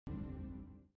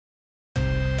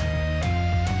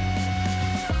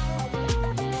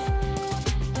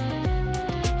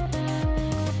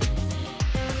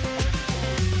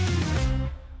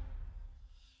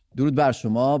درود بر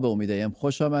شما، به امیدایم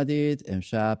خوش آمدید.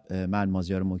 امشب من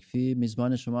مازیار مکفی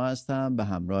میزبان شما هستم به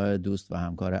همراه دوست و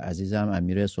همکار عزیزم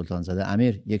امیر سلطانزاده.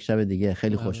 امیر، یک شب دیگه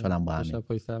خیلی خوشحالم با هم. شب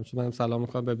پای سرم شما. من سلام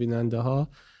می‌کنم به بیننده ها،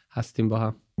 هستیم با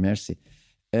هم. مرسی.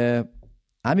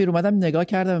 امیر، اومدم نگاه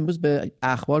کردم امروز به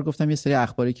اخبار، گفتم یه سری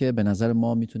اخباری که به نظر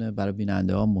ما میتونه برای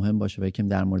بیننده ها مهم باشه و یکم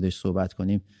در موردش صحبت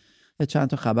کنیم. چند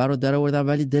تا خبر رو در آوردم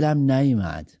ولی دلم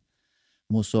نیومد.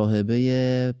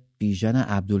 مصاحبه بیژن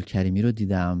عبدالکریمی رو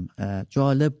دیدم،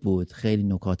 جالب بود، خیلی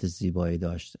نکات زیبایی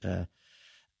داشت.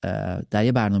 در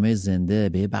یه برنامه زنده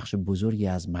به یه بخش بزرگی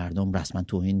از مردم رسما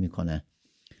توهین میکنه.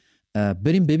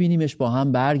 بریم ببینیمش با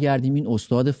هم، برگردیم. این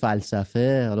استاد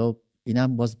فلسفه، حالا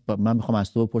اینم باز من میخوام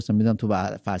از تو بپرسم، میدونم تو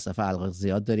به فلسفه علاقه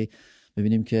زیاد داری،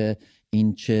 ببینیم که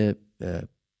این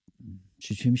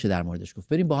چی میشه در موردش گفت.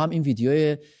 بریم با هم این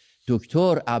ویدیوی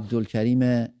دکتر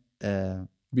عبدالکریم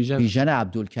بیژن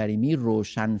عبدالکریمی،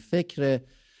 روشنفکر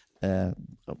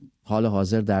حال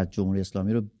حاضر در جمهوری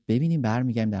اسلامی رو ببینیم،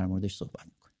 برمیگردیم در موردش صحبت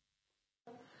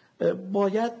میکنیم.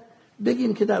 باید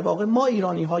بگیم که در واقع ما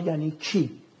ایرانی ها یعنی کی؟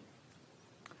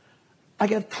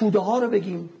 اگر توده ها رو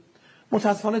بگیم،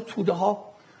 متاسفانه توده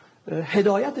ها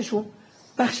هدایتشون،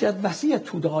 بخشی از وسیع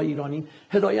توده های ایرانی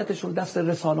هدایتشون دست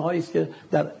رسانه هایی است که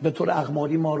به طور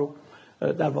اقماری ما رو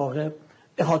در واقع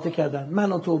احاطه کردن.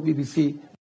 من و تو، بی بی سی،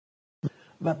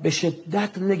 و به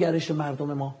شدت نگرش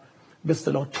مردم ما به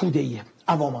اصطلاح توده‌ای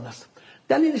عوامان است.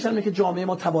 دلیلش اینه که جامعه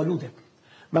ما تبالوده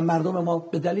و مردم ما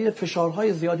به دلیل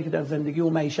فشارهای زیادی که در زندگی و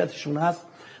معیشتشون هست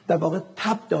در واقع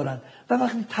تب دارن و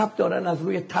وقتی تب دارن از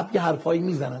روی تب یه حرفایی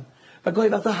میزنن و گاهی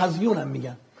وقتا هزیون هم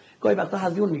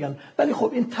میگن، ولی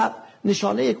خب این تب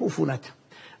نشانه یک عفونت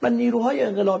و نیروهای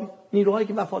انقلابی، نیروهایی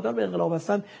که وفادار به انقلاب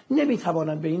هستن،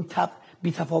 نمیتوانن به این تب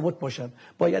بی‌تفاوت باشن.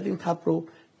 باید این تب رو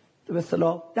به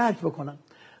اصطلاح درک بکنن.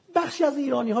 بخشی از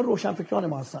ایرانی ها روشنفکران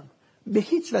ما هستن، به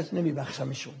هیچ وجه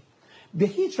نمیبخشمشون، به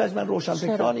هیچ وجه من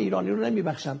روشنفکران ایرانی رو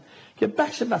نمیبخشم که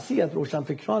بخش وسیع از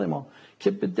روشنفکران ما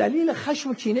که به دلیل خشم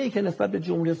و کینه‌ای که نسبت به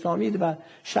جمهوری اسلامی و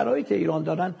شرایط ایران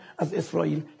دارن از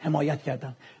اسرائیل حمایت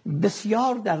کردن.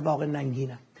 بسیار در واقع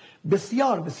ننگینه،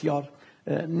 بسیار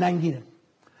ننگینه.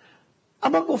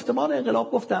 اما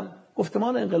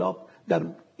گفتمان انقلاب در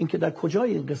اینکه در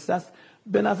کجای این قصه است،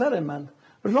 به نظر من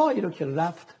راهی رو که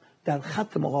رفت در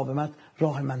خط مقاومت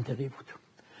راه منطقی بود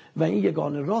و این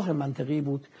یگانه راه منطقی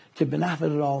بود که به نحو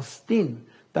راستین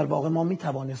در واقع ما می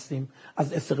توانستیم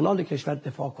از استقلال کشور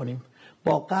دفاع کنیم.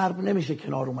 با غرب نمیشه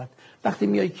کنار اومد. وقتی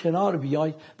میای کنار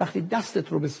بیای، وقتی دستت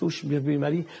رو به سوش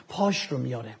میبری، پاش رو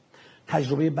میاره.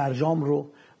 تجربه برجام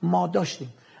رو ما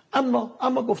داشتیم.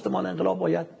 اما گفتمان انقلاب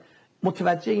باید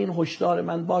متوجه این هشدار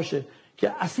من باشه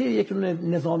که اسیر یک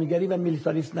نظامیگری و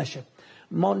میلیتاریسم نشه.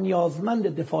 ما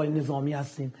نیازمند دفاع نظامی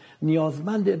هستیم،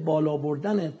 نیازمند بالا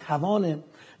بردن توان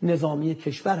نظامی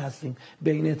کشور هستیم.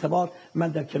 به این اعتبار من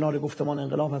در کنار گفتمان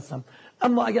انقلاب هستم.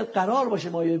 اما اگر قرار باشه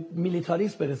ما به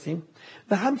میلیتاریسم برسیم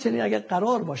و همچنین اگر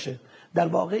قرار باشه در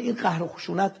واقع این قهر و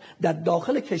خشونت در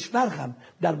داخل کشور هم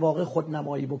در واقع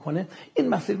خودنمایی بکنه، این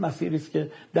مسیری است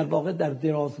که در واقع در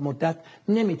دراز مدت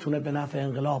نمیتونه به نفع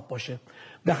انقلاب باشه.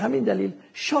 به همین دلیل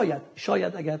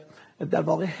شاید اگر در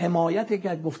واقع حمایت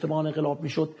که گفتمان انقلاب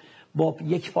میشد، با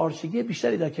یک پارچگی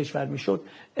بیشتری در کشور میشد،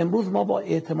 امروز ما با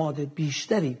اعتماد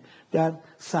بیشتری در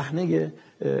صحنه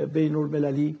بین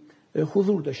المللی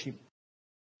حضور داشتیم.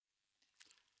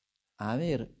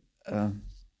 امیر،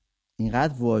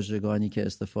 اینقدر واژگانی که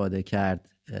استفاده کرد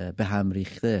به هم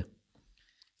ریخته،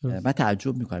 من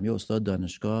تعجب میکنم. یه استاد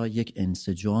دانشگاه یک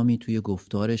انسجامی توی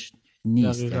گفتارش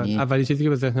نیست. یعنی اولی چیزی که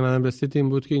به ذهن منم رسید این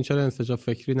بود که این چرا انسجام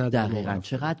فکری نداره. دقیقاً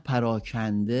چقدر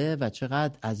پراکنده و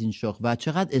چقدر از این شاخ و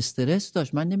چقدر استرس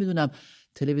داشت. من نمیدونم،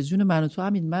 تلویزیون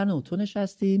من و تو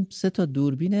نشستیم، 3 تا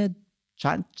دوربین،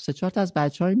 3-4 تا از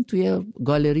بچه‌هایم توی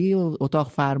گالری و اتاق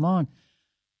فرمان.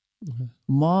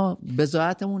 ما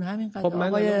بضاعتمون همین قدر. خب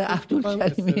آقای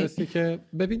عبدالکریمی که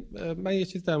ببین، من یه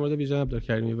چیز در مورد بیژن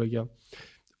عبدالکریمی بگم.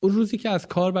 اون روزی که از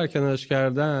کار برکنارش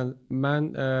کردن،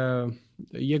 من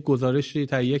یه گزارشی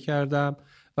تهیه کردم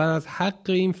و از حق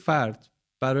این فرد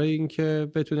برای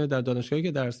اینکه بتونه در دانشگاهی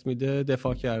که درس میده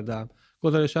دفاع کردم.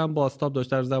 گزارشم بازتاب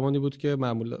داشت در زمانی بود که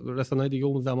معمولا رسانه‌های دیگه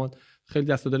اون زمان خیلی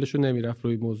دست و دلشون نمیرفت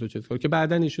روی موضوع چیز کنه، که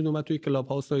بعدن ایشون اومد توی کلاب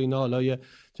هاوس و اینا، حالا یه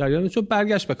جریان چون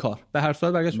برگشت به کار، به هر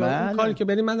صورت برگشت به اون کاری که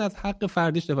بریم. من از حق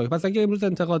فردیش دفاع کنم. پس اگه امروز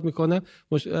انتقاد میکنه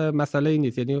مسئله این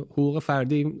نیست، یعنی حقوق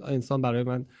فردی انسان برای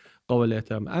من قابل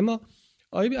احترام. اما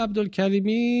آقای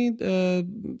عبدالکریمی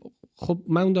خب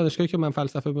من اون دانشگاهی که من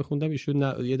فلسفه میخوندم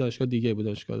ایشون یه دانشگاه دیگه بود،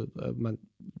 دانشگاه من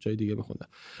جای دیگه میخوندم.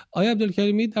 آیا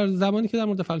عبدالکریمی در زمانی که در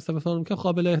مورد فلسفه صحبت می‌کرد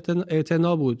قابل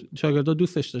اعتنا بود، شاگردا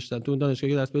دوستش داشتن، تو اون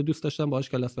دانشگاهی درس بده دوست داشتن باهاش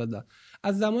کلاس بدن.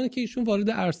 از زمانی که ایشون وارد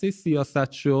عرصه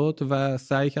سیاست شد و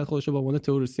سعی کرد خودش رو به عنوان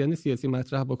تئوریسین سیاسی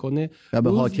مطرح بکنه و به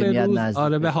حاکمیت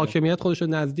نزدیک به حاکمیت خودش رو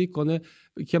نزدیک کنه،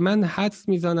 که من حدس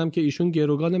میزنم که ایشون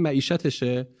گروگان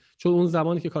معیشتشه، چون اون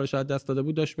زمانی که کارش از دست داده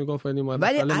بود داشت میگفت ولی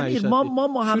امیر ما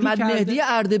محمد مهدی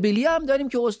اردبیلی هم داریم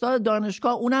که استاد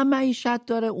دانشگاه، اونم معیشت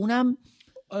داره، اونم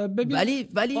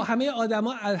ولی همه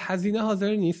آدما هزینه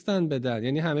حاضر نیستن بدن،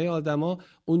 یعنی همه آدما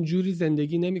اونجوری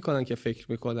زندگی نمیکنن که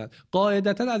فکر میکنن.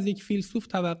 قاعدتا از یک فیلسوف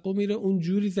توقع میره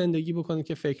اونجوری زندگی بکنه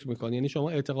که فکر میکنه، یعنی شما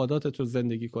اعتقاداتت رو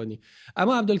زندگی کنی.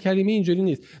 اما عبدالکریمی اینجوری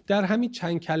نیست. در همین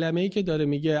چند کلمه‌ای که داره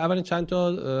میگه، اولا چند تا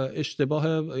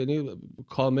اشتباه یعنی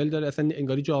کامل داره، اصلا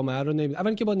انگاری جامعه رو نمی‌بینه.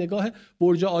 اولا که با نگاه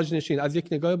برج آجنشین از یک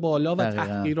نگاه بالا و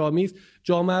تحقیرآمیز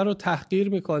جامعه رو تحقیر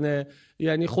میکنه،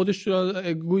 یعنی خودش رو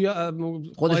گویا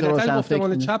قاعدتا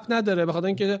گفتمان چپ نداره، بخاطر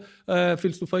اینکه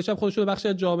فیلسوفای چپ خودش رو بخشی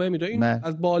از جامعه میدونه. این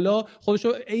از بالا خودش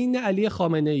رو عین علی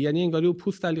خامنه‌ای، یعنی انگاری او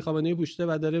پوست علی خامنه‌ای پوشته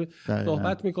و داره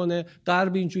صحبت میکنه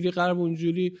غرب اینجوری غرب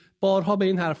اونجوری. بارها به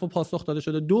این حرفا پاسخ داده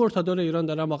شده، دور تا دور ایران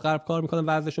دارن با غرب کار میکنن،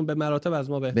 وضعشون به مراتب از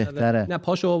ما بهتره. نه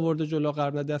پاشو آورده جلو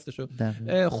غرب، نه دستشو.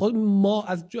 خود ما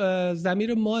از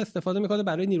ضمیر ما استفاده میکنه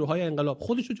برای نیروهای انقلاب،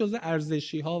 خودش رو جزء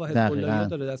ارزشی ها و حزب اللهی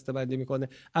داره دسته‌بندی میکنه.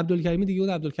 عبدالکریمی دیگه اون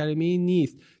عبدالکریمی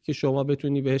نیست که شما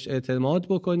بتونی بهش اعتماد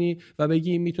بکنی و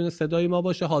بگی میتونه صدای ما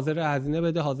باشه، حاضر هزینه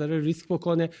بده، حاضر ریسک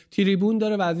بکنه، تریبون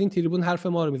داره و از این تریبون حرف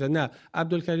ما رو میزنه. نه،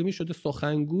 عبدالکریمی شده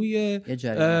سخنگوی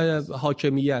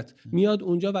حاکمیت، میاد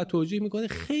اونجا و توجیه میکنه،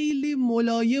 خیلی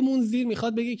ملایم اون زیر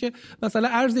میخواد بگه که مثلا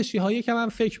ارزشی ها یکم هم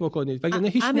فکر بکنید، وگرنه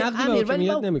هیچ نقدی به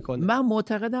حاکمیت نمیکنه. من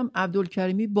معتقدم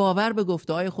عبدالکریمی باور به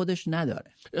گفته‌های خودش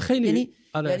نداره. خیلی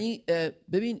یعنی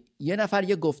ببین یه نفر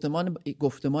یه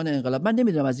گفتمان انقلاب، من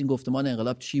نمیدونم از این گفتمان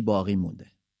انقلاب چی باقی مونده.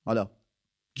 حالا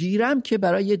گیرم که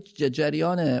برای یه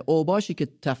جریان اوباشی که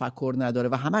تفکر نداره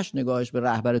و همش نگاهش به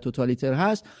رهبر توتالیتر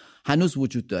هست هنوز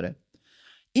وجود داره.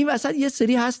 این وسط یه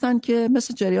سری هستن که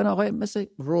مثل جریان آقای مثل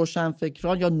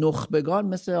روشنفکران یا نخبگان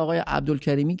مثل آقای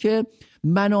عبدالکریمی که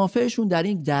منافعشون در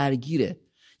این درگیره.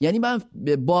 یعنی من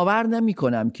باور نمی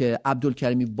کنم که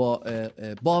عبدالکریمی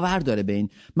باور داره به این.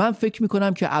 من فکر می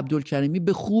کنم که عبدالکریمی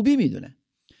به خوبی میدونه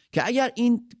که اگر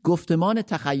این گفتمان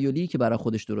تخیلی که برای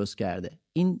خودش درست کرده،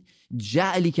 این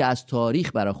جعلی که از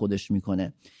تاریخ برای خودش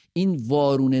میکنه، این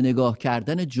وارونه نگاه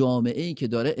کردن جامعه‌ای که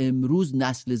داره امروز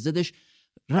نسل زدش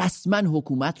رسما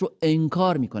حکومت رو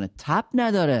انکار میکنه، تب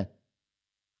نداره،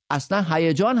 اصلا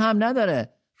هیجان هم نداره،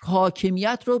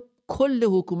 حاکمیت رو، کل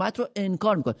حکومت رو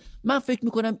انکار میکنه. من فکر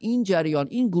میکنم این جریان،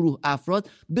 این گروه افراد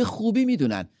به خوبی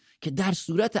میدونن که در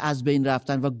صورت از بین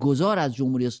رفتن و گذار از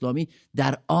جمهوری اسلامی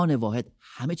در آن واحد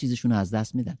همه چیزشون از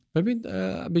دست میدن. ببین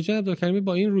بجای عبدالکریمی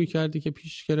با این روی کردی که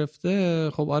پیش گرفته،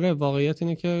 خب آره واقعیت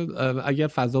اینه که اگر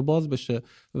فضا باز بشه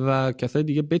و کسای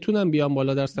دیگه بتونن بیان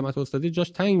بالا در سمت استادی، جاش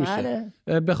تنگ میشه.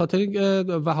 به خاطر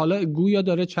و حالا گویا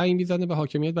داره چنگ میزنه به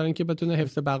حاکمیت برای اینکه بتونه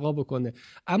حفظ بقا بکنه.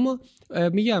 اما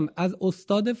میگم از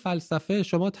استاد فلسفه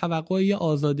شما توقع یه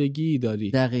آزادگی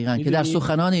داری دقیقاً که در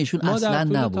سخنان ایشون اصلا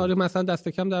نبود. تاریخ مثلا دست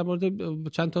کم در مورد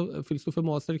چند تا فیلسوف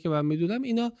معاصری که من میدونم،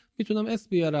 اینا میتونم اسم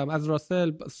بیارم، از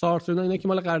راسل، سارتر، اینا که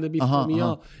مال قرن 20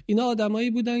 اینا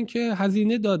آدمایی بودن که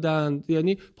هزینه دادن،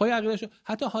 یعنی پای عقیده‌اش.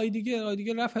 حتی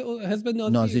هایدگر رفت حزب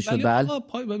نازی شد،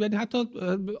 یعنی حتی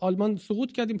آلمان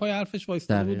سقوط کردیم پای حرفش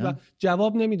وایساده بود و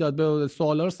جواب نمیداد، به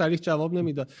سوالا رو صریح جواب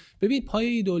نمیداد. ببین پای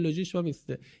ایدئولوژیش ما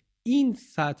میسته. این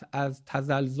سطح از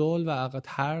تزلزل و عقب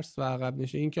ترس و عقب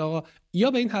نشه، این که آقا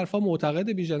یا به این حرفا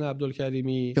معتقد بیژن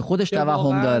عبدالکریمی که خودش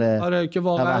توهم داره، آره که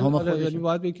واقعا یعنی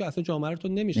باید بگی که اصلا جامعه رو تو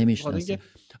نمیشه.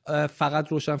 فقط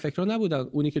روشنفکران نبودن،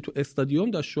 اونی که تو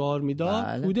استادیوم داشت شعار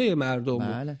میداد توده مردم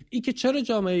بود. این که چرا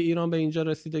جامعه ایران به اینجا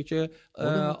رسیده که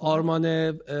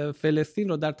آرمان فلسطین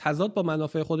رو در تضاد با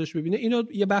منافع خودش ببینه، اینو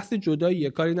یه بحث جداییه،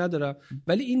 کاری ندارم،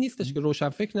 ولی این نیستش که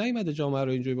روشنفکر نیومده جامعه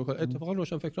رو اینجوری بکنه. اتفاقا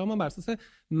روشنفکران ما بر اساس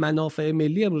منافع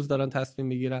ملی امروز دارن تصمیم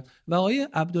میگیرن و آقای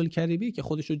عبدالکریمی که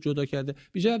خودش رو جدا کرده،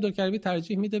 بیجای عبدالکریمی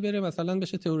ترجیح میده بره مثلا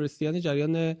بشه تئوریسین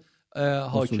جریان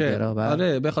حاکم.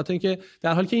 آره به خاطر اینکه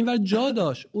در حالی که اینور جا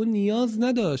داشت، اون نیاز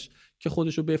نداشت که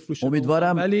خودشو بفروشه.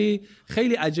 امیدوارم. ولی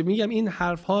خیلی عجیب میگم این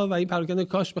حرف ها و این پراکنده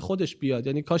کاش به خودش بیاد،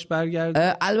 یعنی کاش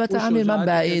برگرد. البته امیر من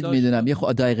بعید میدونم، یه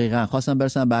دقیقاً خواستم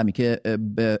برسم به همین که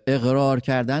اقرار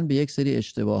کردن به یک سری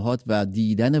اشتباهات و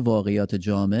دیدن واقعیات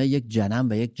جامعه یک جنم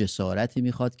و یک جسارتی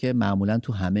میخواد که معمولا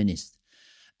تو همه نیست.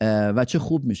 و چه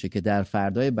خوب میشه که در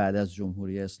فردای بعد از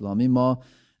جمهوری اسلامی ما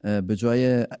به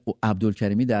جای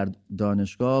عبدالکریمی در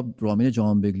دانشگاه رامین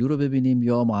جهانبگلو رو ببینیم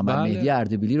یا محمد مهدی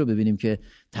اردبیلی رو ببینیم که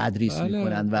تدریس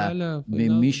میکنن و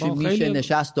میشه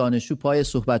نشست دانشجو پای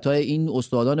صحبت‌های این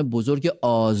استادان بزرگ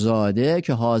آزاده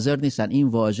که حاضر نیستن این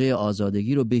واژه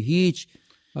آزادگی رو به هیچ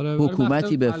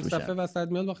حکومتی بفروشن. فلسفه وسط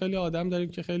میاد و خیلی آدم داریم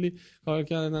که خیلی کار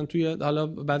کردن توی، حالا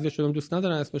بعضیشون دوست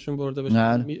ندارن اسمشون برده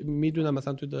بشه، میدونم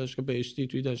مثلا توی دانشگاه بهشتی،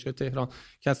 توی دانشگاه تهران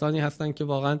کسانی هستن که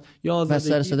واقعا یا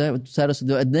آزادگی سر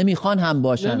صدا نمیخوان هم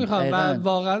باشن، نمیخوان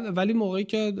واقعا، ولی موقعی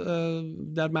که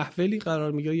در محفلی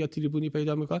قرار میگیره یا تریبونی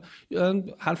پیدا میکنن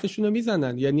حرفشون رو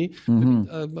میزنن. یعنی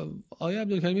آیا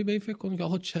عبدالکریمی به این فکر کنه که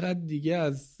آقا چقدر دیگه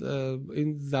از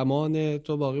این زمان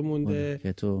تو باقی مونده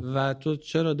و تو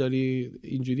چرا داری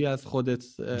اینجوری از خودت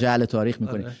جعل تاریخ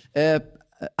میکنی؟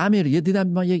 امیر، یه دیدم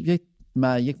ما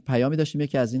یک پیامی داشتیم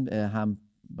یکی از این هم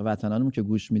وطنانمون که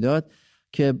گوش میداد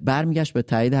که برمیگشت به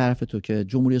تایید حرف تو که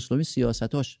جمهوری اسلامی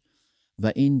سیاستاش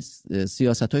و این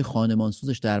سیاست‌های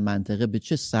خانمانسوزش در منطقه به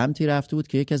چه سمتی رفته بود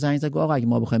که یک زنگ زد آقا اگه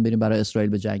ما بخوایم بریم برای اسرائیل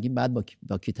بجنگیم بعد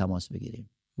با کی تماس بگیریم.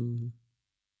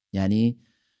 یعنی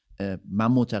من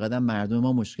معتقدم مردم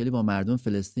ما مشکلی با مردم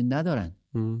فلسطین ندارن.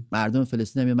 مردم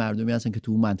فلسطین هم یه مردمی هستن که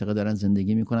تو اون منطقه دارن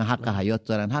زندگی میکنن، حق حیات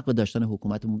دارن، حق داشتن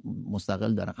حکومت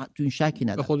مستقل دارن، تو این شکی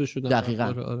ندارن. خودشون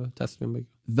دقیقاً تصمیم بگیرن.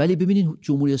 ولی ببینید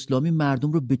جمهوری اسلامی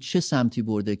مردم رو به چه سمتی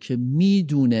برده که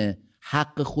میدونه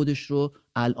حق خودش رو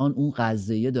الان اون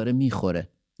غزه‌ای داره میخوره.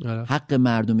 حق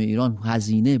مردم ایران،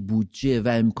 هزینه، بودجه و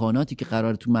امکاناتی که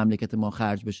قراره تو مملکت ما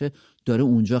خرج بشه داره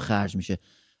اونجا خرج میشه.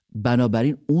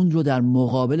 بنابراین اون رو در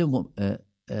مقابل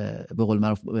به قول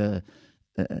معروف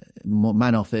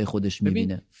منافع خودش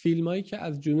میبینه. فیلمایی که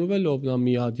از جنوب لبنان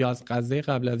میاد یا از غزه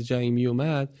قبل از جنگ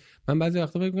میومد، من بعضی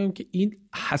وقتا فکر می‌کنم که این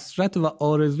حسرت و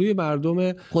آرزوی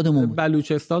مردم خودمون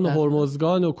بلوچستان و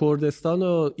هرمزگان و کردستان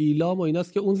و ایلام و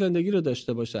ایناست که اون زندگی رو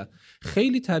داشته باشن.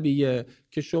 خیلی طبیعیه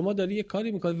که شما داری یه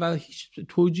کاری میکنی و هیچ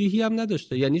توجیهی هم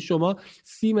نداشته. یعنی شما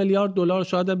 30 میلیارد دلار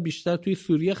شاید هم بیشتر توی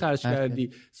سوریه خرج کردی،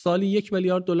 سالی 1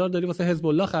 میلیارد دلار داری واسه حزب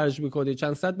الله خرج میکنی،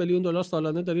 چند صد میلیون دلار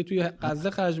سالانه داری توی غزه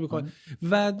خرج میکنی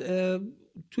و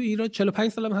تو ایران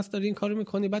 45 سالم هست داری این کارو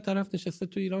میکنی. بعد طرف نشسته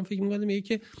تو ایران فکر میکنه میگه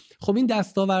که خب این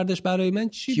دستاوردش برای من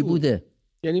چی بوده؟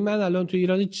 یعنی من الان تو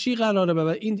ایران چی قراره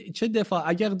ببرم؟ این چه دفاع،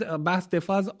 اگر بحث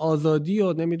دفاع از آزادی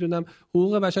و نمیدونم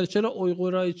حقوق بشر، چرا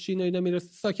اویغورای چین و اینا میرسه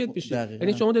ساکت میشه؟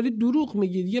 یعنی شما دارید دروغ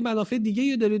میگید، یه منافع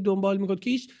دیگه رو دارید دنبال میکنید که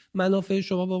هیچ منافع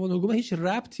شما با اون حکومت هیچ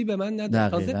ربطی به من نداره،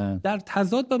 تازه در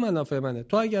تضاد با منافع منه.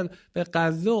 تو اگر به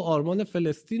غزه و آرمان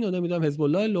فلسطین و نمیدونم حزب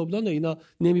الله لبنان و اینا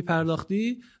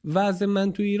نمیپرداختی، وضع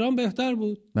من تو ایران بهتر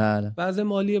بود. بله. وضع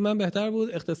مالی من بهتر بود،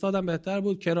 اقتصادم بهتر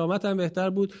بود، کرامتم بهتر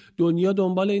بود، دنیا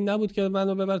دنبال این نبود که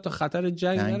منو ببر تا خطر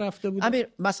جنگ نرفته بود. امیر،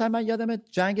 مثلا من یادم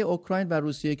جنگ اوکراین و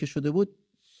روسیه که شده بود،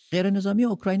 غیر نظامی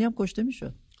اوکراینی هم کشته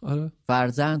میشد. آره.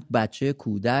 فرزند، بچه،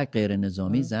 کودک، غیر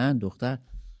نظامی، زن، دختر،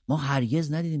 ما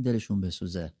هرگز ندیدیم دلشون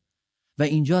بسوزه. و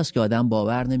اینجاست که آدم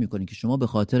باور نمیکنه که شما به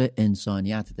خاطر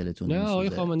انسانیت دلتون بسوزه. نه آقای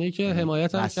خامنه‌ای که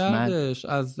حمایت هم کردش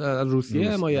از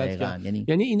روسیه حمایت کرد.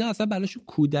 یعنی اینا اصلا براشون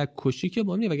کودک کشی که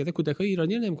مهمه، وگرنه کودکای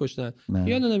ایرانی رو نمی‌کشتن،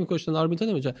 اینا نمی‌کشتن، آرمیتا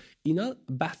نمی‌کشتن. اینا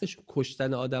بحثشون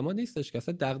کشتن آدما نیستش که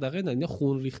اصلا دغدغه نه، اینا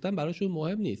خون ریختن براشون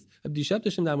مهم نیست. دیشب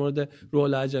داشتیم در مورد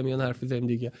رول عجمیان حرف زدیم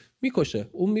دیگه. می‌کشه،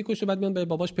 اون می‌کشه، بعد میاد به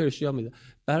باباش پرشیا میده.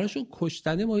 براشون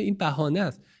کشتن ما این بهانه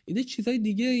است. اینا چیزای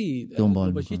دیگه‌ای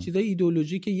دنبال می‌کنن، چیزای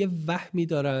ایدئولوژیکی یه وهمی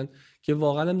دارن که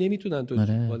واقعا هم نمیتونن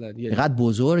توجیه کنن. اینقدر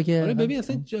بزرگه. آره ببین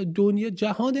اصلا دنیا،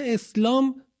 جهان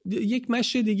اسلام یک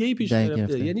مشه دیگه‌ای پیش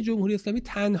گرفته. یعنی جمهوری اسلامی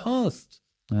تنهاست.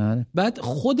 بعد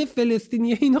خود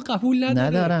فلسطینیه اینو قبول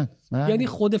ندارن. یعنی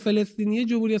خود فلسطینیه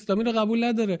جمهوری اسلامی رو قبول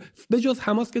نداره، به جز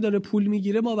حماس که داره پول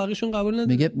میگیره ما بقیشون قبول نداره.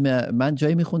 میگه من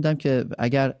جایی میخوندم که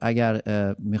اگر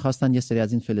میخواستن یه سری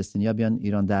از این فلسطینیا بیان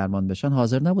ایران درمان بشن،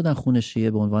 حاضر نبودن خون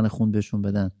شیعه به عنوان خون بهشون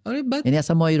بدن. آره یعنی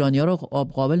اصلا ما ایرانی‌ها رو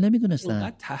قابل نمیدونستن.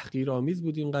 اونقدر تحقیرآمیز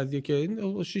بود این قضیه که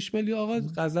این 6 میلیون آقا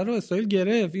غزه رو اسرائیل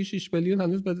گرفت، این 6 میلیون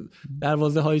هنوز به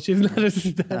دروازه های چیز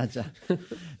نرسیدن.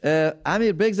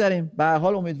 امیر بگذاریم. به هر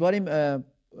حال امیدواریم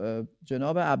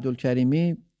جناب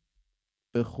عبدالکریمی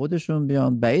به خودشون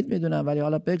بیان، بعید میدونم ولی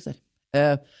حالا بگذاریم.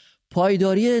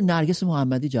 پایداری نرگس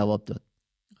محمدی جواب داد.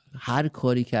 هر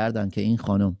کاری کردن که این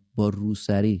خانم با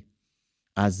روسری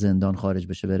از زندان خارج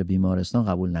بشه بره بیمارستان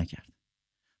قبول نکرد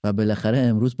و بالاخره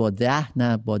امروز با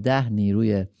 10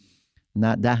 نیروی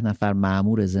 10 نفر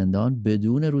مأمور زندان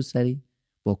بدون روسری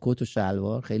با کت و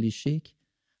شلوار خیلی شیک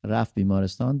رفت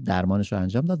بیمارستان، درمانش رو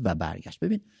انجام داد و برگشت.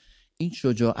 ببین این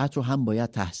شجاعت رو هم باید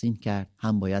تحسین کرد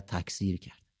هم باید تکثیر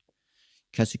کرد.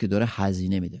 کسی که داره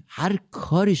هزینه میده، هر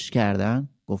کاریش کردن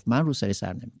گفت من روسری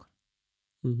سر نمیکنم.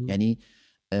 یعنی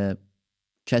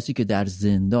کسی که در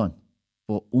زندان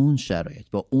با اون شرایط،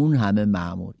 با اون همه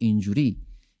مأمور اینجوری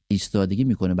ایستادگی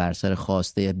میکنه بر سر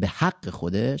خواسته به حق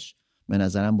خودش، به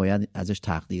نظرم باید ازش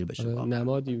تقدیر بشه.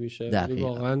 نمادی میشه،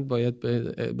 واقعا باید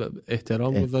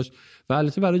احترام گذاشت. و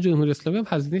البته برای جمهوری اسلامی هم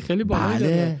هزینه خیلی بالایی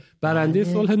داره. برنده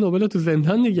صلح نوبل تو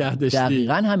زندان نگه داشتی.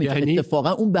 دقیقاً همین. یعنی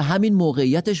اتفاقا اون به همین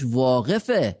موقعیتش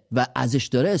واقفه و ازش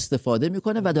داره استفاده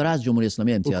میکنه و داره از جمهوری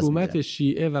اسلامی امتیاز میگیره. حکومت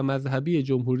شیعه و مذهبی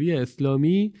جمهوری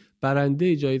اسلامی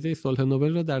برنده جایزه صلح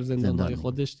نوبل رو در زندان‌های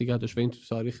خودش نگه داشت و این تو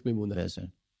تاریخ میمونه.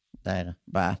 دقیقاً.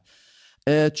 بله.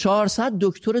 400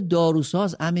 دکتر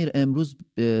داروساز امیر امروز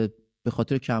به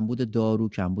خاطر کمبود دارو،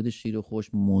 کمبود شیر و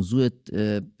خشک، موضوع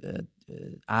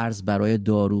ارز برای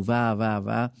دارو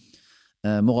و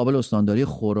مقابل استانداری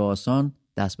خراسان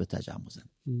دست به تجمع.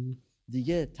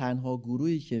 دیگه تنها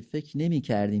گروهی که فکر نمی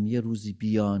کردیم یه روزی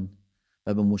بیان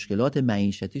و به مشکلات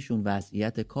معیشتیشون،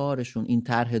 وضعیت کارشون، این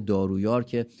طرح دارویار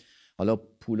که حالا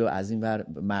پولو از این ور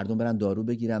مردم برن دارو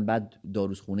بگیرن، بعد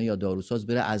داروخونه یا داروساز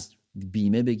بره از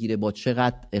بیمه بگیره، با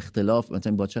چقدر اختلاف،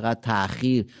 مثلا با چقدر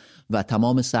تأخیر و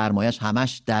تمام سرمایش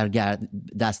همش در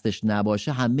دستش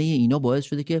نباشه، همه اینا باعث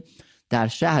شده که در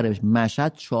شهر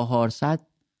مشهد 400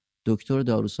 دکتر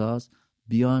داروساز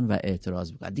بیان و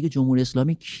اعتراض بکنن. دیگه جمهوری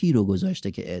اسلامی کی رو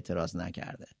گذاشته که اعتراض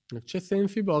نکرده؟ چه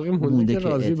صنفی باقی مونده که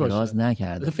راضی اعتراض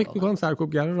نکنده؟ فکر می‌کنم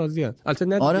سرکوبگرا راضی ان. البته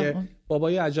نه دیگه،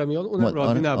 بابای عجمیان اونم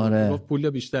راضی نبود، گفت پول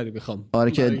بیشتری می‌خوام.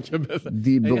 که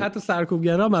حتی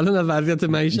سرکوبگرا هم الان از وضعیت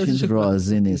معیشتش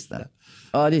راضی نیستن.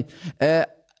 عالی.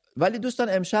 ولی دوستان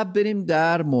امشب بریم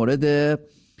در مورد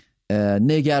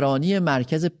نگرانی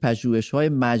مرکز پژوهش‌های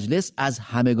مجلس از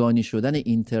همگانی شدن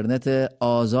اینترنت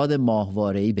آزاد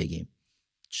ماهواره‌ای بگیم.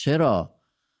 چرا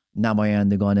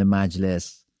نمایندگان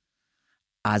مجلس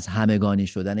از همگانی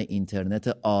شدن اینترنت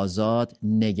آزاد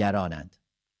نگرانند؟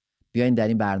 بیاین در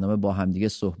این برنامه با همدیگه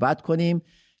صحبت کنیم.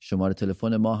 شماره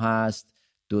تلفن ما هست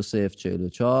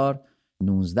 2044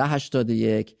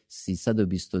 1981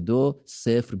 322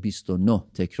 029.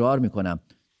 تکرار میکنم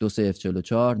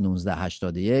 2044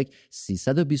 1981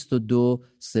 322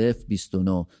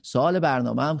 029. سوال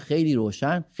برنامه هم خیلی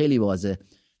روشن، خیلی واضح.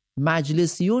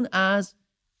 مجلسیون از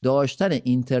داشتن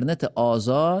اینترنت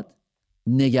آزاد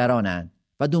نگرانند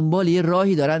و دنبال یه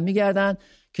راهی دارن میگردن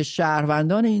که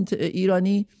شهروندان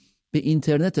ایرانی به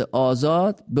اینترنت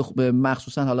آزاد،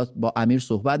 مخصوصا حالا با امیر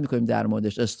صحبت میکنیم در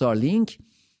موردش، استارلینک،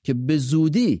 که به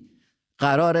زودی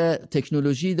قرار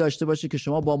تکنولوژی داشته باشه که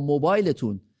شما با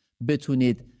موبایلتون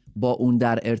بتونید با اون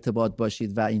در ارتباط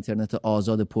باشید و اینترنت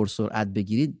آزاد پرسرعت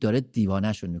بگیرید، داره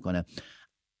دیوانه‌شون میکنه.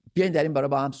 بیاین در این باره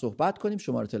با هم صحبت کنیم.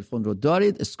 شماره تلفن رو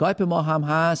دارید، اسکایپ ما هم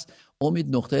هست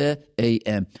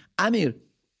امید.am. امیر،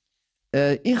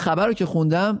 این خبر رو که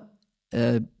خوندم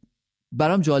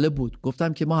برام جالب بود،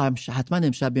 گفتم که ما حتما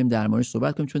امشب بریم در موردش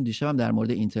صحبت کنیم، چون دیشب هم در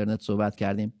مورد اینترنت صحبت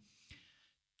کردیم.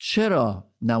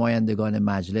 چرا نمایندگان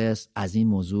مجلس از این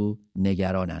موضوع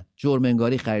نگرانند؟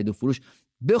 جرم‌انگاری خرید و فروش،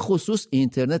 به خصوص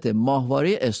اینترنت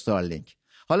ماهواره استارلینک.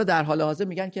 حالا در حال حاضر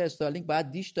میگن که استارلینک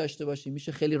باید دیش داشته باشی،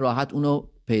 میشه خیلی راحت اونو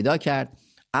پیدا کرد،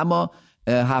 اما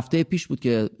هفته پیش بود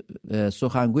که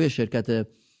سخنگوی شرکت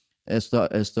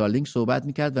استارلینک صحبت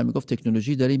میکرد و میگفت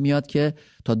تکنولوژی داره میاد که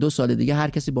تا 2 سال دیگه هر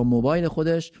کسی با موبایل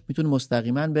خودش میتونه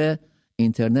مستقیما به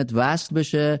اینترنت وصل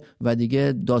بشه و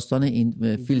دیگه داستان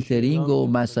این فیلترینگ و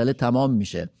مسئله تمام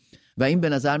میشه. و این به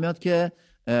نظر میاد که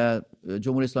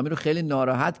جمهوری اسلامی رو خیلی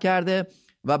ناراحت کرده.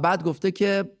 و بعد گفته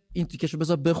که این تیکش رو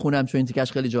بذار بخونم چون این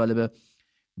تیکش خیلی جالبه.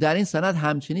 در این سند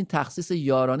همچنین تخصیص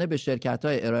یارانه به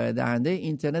شرکت‌های ارائه دهنده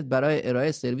اینترنت برای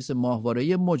ارائه سرویس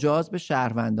ماهواره‌ای مجاز به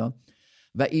شهروندان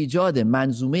و ایجاد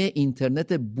منظومه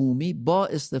اینترنت بومی با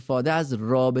استفاده از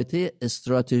رابطه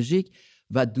استراتژیک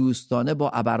و دوستانه با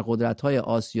ابرقدرت‌های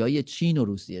آسیایی چین و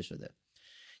روسیه شده.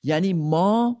 یعنی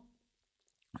ما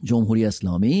جمهوری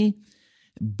اسلامی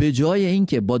به جای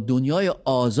اینکه با دنیای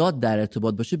آزاد در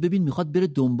ارتباط باشه، ببین میخواد بره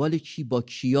دنبال کی، با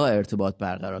کیا ارتباط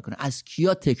برقرار کنه، از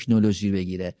کیا تکنولوژی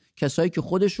بگیره، کسایی که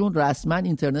خودشون رسما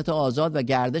اینترنت آزاد و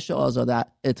گردش آزاد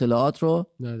اطلاعات رو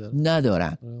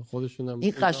ندارن.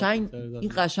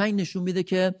 این قشنگ نشون میده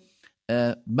که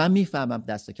من میفهمم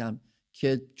دست کم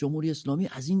که جمهوری اسلامی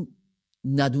از این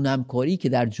ندونم کاری که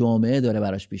در جامعه داره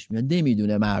براش پیش میاد،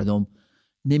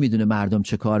 نمیدونه مردم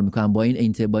چه کار میکنن با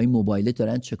این موبایل،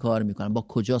 دارن چه کار میکنن، با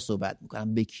کجا صحبت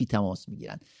میکنن، به کی تماس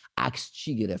میگیرن، عکس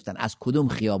چی گرفتن، از کدوم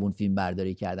خیابون فیلم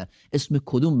برداری کردن، اسم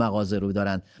کدوم مغازه رو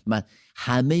دارن.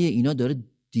 همه اینا داره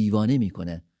دیوانه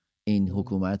میکنه این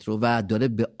حکومت رو و داره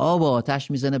به آب و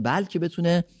آتش میزنه، بلکه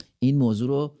بتونه این موضوع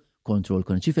رو کنترل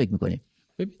کنه. چی فکر میکنی؟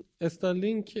 ببین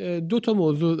استارلینک دو تا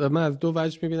موضوع من از دو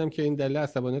وجه می‌بینم که این دلیل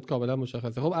عصبانیت کاملا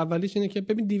مشخصه. خب اولیش اینه که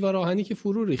ببین دیوار آهنی که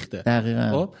فرو ریخته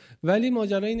دقیقاً. خب ولی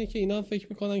ماجرا اینه که اینا فکر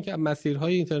می‌کنن که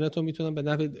مسیرهای اینترنت رو میتونن به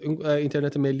نفع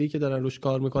اینترنت ملی که دارن روش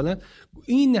کار می‌کنن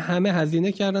این همه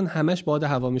هزینه کردن، همش باد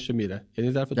هوا میشه میره،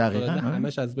 یعنی ظرف 2 سال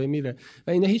همش از بین میره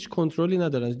و اینا هیچ کنترلی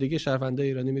ندارن دیگه. شهروندان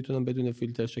ایرانی میتونن بدون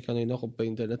فیلتر شکن اینا خب به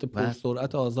اینترنت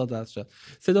پرسرعت آزاد رسن.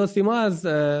 صدا سیما از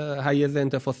حیز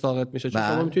انتفاع ساقط میشه، چون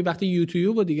شما میتونی وقتی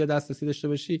یوتیوب و دیگه دسترسی داشته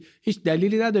باشی هیچ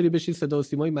دلیلی نداری بشی صدا و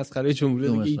سیمای مسخره جمهوری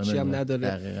دیگه هیچی هم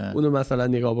نداره اونو مثلا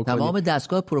نگاه بکنی. تمام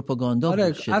دستگاه پروپاگاندا.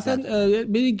 آره اصلا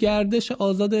ببین گردش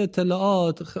آزاد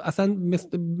اطلاعات اصلا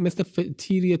مثل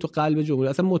تیریه تو قلب جمهوری،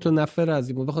 اصلا متنفر از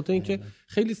این بود به خاطر اینکه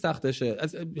خیلی سختشه.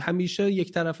 همیشه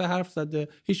یک طرفه حرف زده،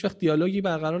 هیچ وقت دیالوگی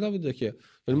برقرار نبوده که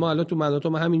ما الان تو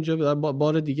مناطق همینجا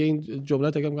بار دیگه این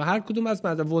جمله تکرار می‌کنم، هر کدوم از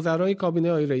وزرای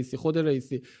کابینه آقای رئیسی، خود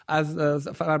رئیسی، از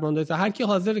فرماندهان، هر کی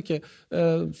حاضره که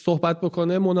صحبت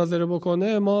بکنه، مناظره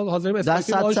بکنه، ما حاضریم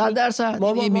اسکایپی 100%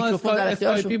 ما میکروفون در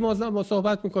اختیارشون ما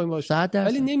صحبت می‌کنیم باشه،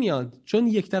 ولی نمیان چون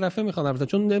یک طرفه می‌خوان حرف،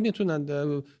 چون نمیتونن.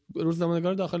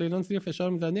 روزنامه‌نگار داخل ایران زیر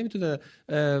فشار میذاره، نمیتونه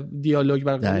دیالوگ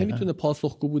برقرار، نمیتونه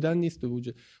پاسخگو بودن نیست به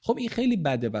وجود. خب این خیلی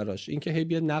بده براش، اینکه هی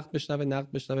بیاد نقد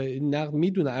بشنوه این نقد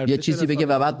میدونه یه چیزی بگه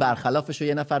و بعد برخلافش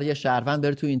یه نفر یه شهروند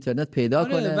بره تو اینترنت پیدا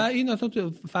کنه و این اصلا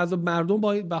تو فضا مردم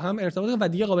با هم ارتباط و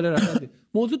دیگه قابل رصد.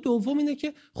 موضوع دوم اینه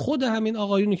که خود همین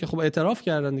آقایونی که خب اعتراف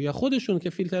کردن دیگه، خودشون که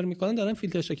فیلتر میکنن دارن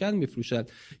فیلتر شکن میفروشن.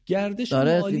 گردش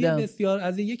مالی بسیار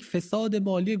از یک فساد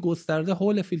مالی گسترده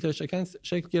حول فیلتر شکن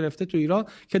شکل گرفته تو ایران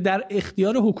که در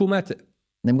اختیار حکومته.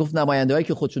 نمیگفت نمایندگانی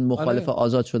که خودشون مخالف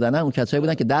آزاد شدن اون کسایی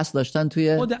بودن که دست داشتن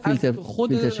توی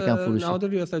فیلتر شکن فروشی. نهاد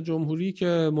ریاست جمهوری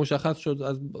که مشخص شد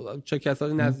از چه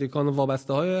کسانی نزدیکان و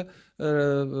وابسته های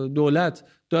دولت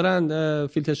دارن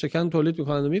فیلتر شکن تولید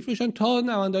میکنن و میفروشن تا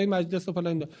نمایندگان مجلس و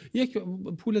فلان. یک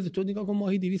پول تو نگاه کن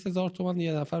ماهی 200,000 تومان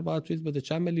یه نفر باید چیز بده،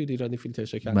 چند میلیون ایرانی فیلتر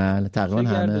شکن. بله تقریبا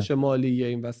همه. گردش مالی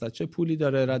این وسط چه پولی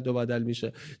داره رد و بدل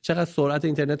میشه، چقدر سرعت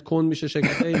اینترنت کند میشه،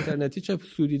 شرکت اینترنتی چه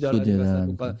سودی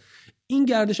دارن. این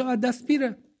گردش ها از دست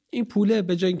میره، این پوله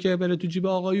به جای اینکه بره تو جیب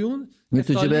آقایون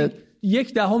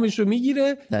یک دهمش رو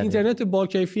میگیره. اینترنت با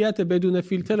کیفیت بدون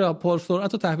فیلتر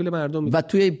پرسرعت و تحویل مردم میده و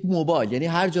توی موبایل، یعنی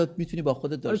هر جا میتونی با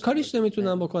خودت داشته کاریش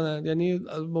نمیتونن بکنن، یعنی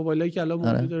موبایلی که الان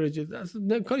موجود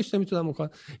رجیستر کاریش نمیتونن بکنن.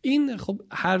 این خب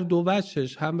هر دو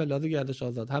وجهش، هم به لحاظ گردش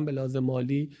آزاد هم به لحاظ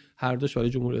مالی، هر دوش برای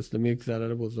جمهوری اسلامی یک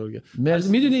ضرر بزرگه.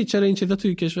 میدونی چرا این چیزا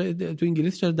توی کشور تو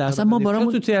انگلیس چرا اصلا ما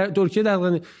برامون تو ترکیه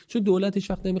دغدغه، چون دولت هیچ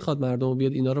وقت نمیخواد مردم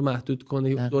بیاد اینا رو محدود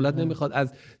کنه. دولت نمیخواد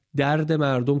از درد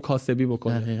مردم کاسبی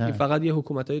بکنه. این فقط یه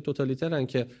حکومتای توتالیترن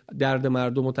که درد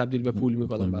مردم رو تبدیل به پول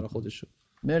میکنن برای خودشون.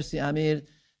 مرسی امیر.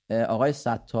 آقای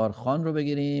ستارخان رو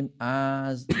بگیریم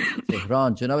از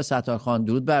تهران. جناب ستارخان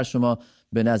درود بر شما.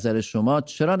 به نظر شما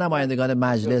چرا نمایندگان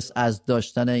مجلس از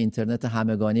داشتن اینترنت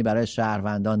همگانی برای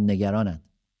شهروندان نگرانند؟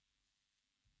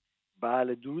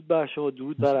 بله درود بر شما،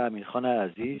 درود بر امیرخان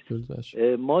عزیز.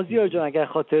 مازیار جان اگر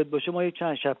خاطرت باشه ما یک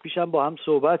چند شب پیش هم با هم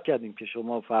صحبت کردیم که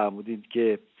شما فرمودید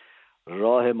که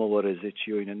راه مبارزه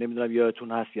چی و اینا، نمیدونم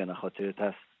یادتون هست یا نه، خاطرت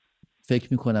هست؟ فکر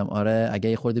میکنم آره، اگه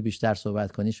یه خورده بیشتر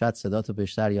صحبت کنی شاید صداتو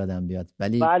بیشتر یادم بیاد.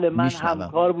 ولی بله من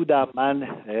همکار بودم. من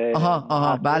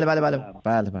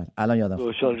بله الان یادم.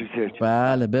 سوشال ریسرچ.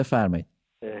 بله بفرمایید.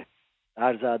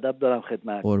 عرض ادب دارم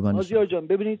خدمت. مازیار جان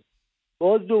ببینید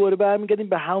باز دوباره برمیگردیم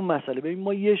به همون مسئله. ببین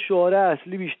ما یه شعار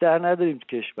اصلی بیشتر نداریم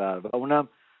تو کشور و اونم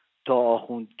تا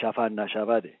آخوند کفن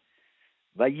نشوده،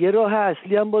 و یه راه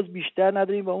اصلی هم باز بیشتر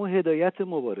نداریم و اون هدایت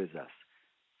مبارزه است.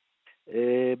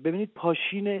 ببینید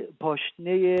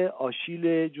پاشنه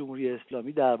آشیل جمهوری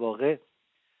اسلامی در واقع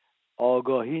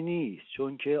آگاهی نیست،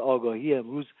 چون که آگاهی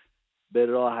امروز به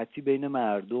راحتی بین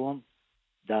مردم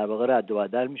در واقع رد و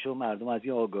بدل میشه و مردم از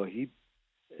این آگاهی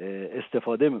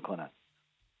استفاده میکنن.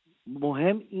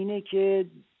 مهم اینه که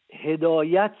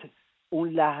هدایت، اون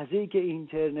لحظه‌ای که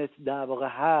اینترنت در واقع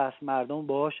هست مردم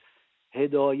باش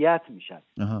هدایت میشن.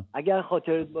 اگر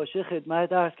خاطرت باشه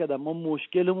خدمت عرض کردم ما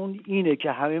مشکلمون اینه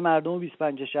که همه مردم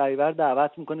 25 شهریور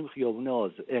دعوت میکنیم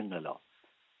خیابون انقلاب.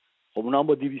 خب اونا هم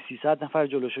با 200-300 نفر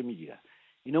جلوشو میگیرن.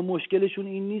 اینا مشکلشون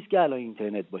این نیست که الان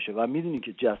اینترنت باشه و میدونی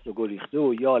که جست و گریخته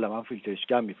و یا عالمه فیلتر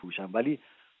شکن میفروشن، ولی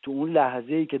تو اون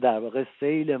لحظه‌ای که در واقع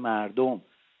سیل مردم،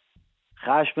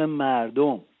 خشم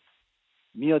مردم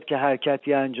میاد که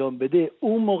حرکتی انجام بده،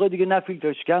 اون موقع دیگه نه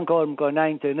فیلتر شکن کار میکنه، نه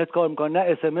اینترنت کار میکنه،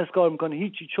 نه SMS کار میکنه،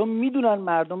 هیچی، چون میدونن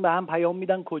مردم به هم پیام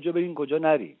میدن کجا بریم کجا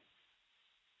نریم.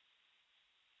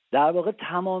 در واقع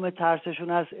تمام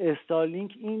ترسشون از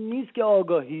استارلینک این نیست که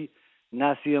آگاهی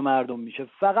نصیب مردم میشه،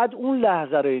 فقط اون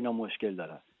لحظه رو اینا مشکل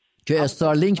دارن که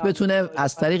استارلینک بتونه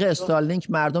از طریق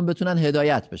استارلینک مردم بتونن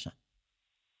هدایت بشن.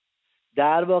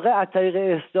 در واقع از طریق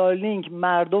استارلینک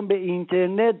مردم به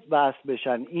اینترنت وصل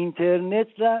بشن.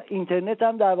 اینترنت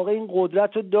هم در واقع این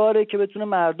قدرت رو داره که بتونه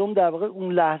مردم در واقع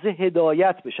اون لحظه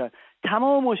هدایت بشن.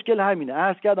 تمام مشکل همینه.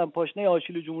 عرض کردم پاشنه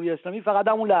آشیل جمهوری اسلامی فقط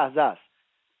همون لحظه است.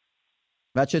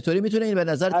 و چطوری میتونه این به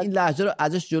نظرت این لحظه رو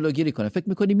ازش جلوگیری کنه؟ فکر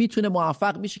میکنی میتونه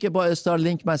موفق میشه که با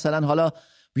استارلینک مثلا حالا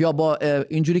یا با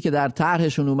اینجوری که در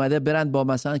طرحشون اومده برن با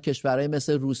مثلا کشورهای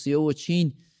مثل روسیه و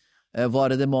چین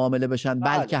وارد معامله بشن،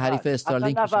 بلکه حریف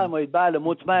استارلینک بشن؟ نفرمایید. بله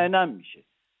مطمئنم میشه.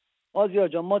 مازیار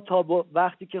جان ما تا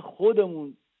وقتی که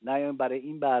خودمون نیایم برای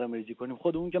این برنامه‌ریزی کنیم،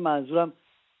 خودمون که منظورم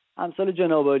امثال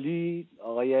جناب عالی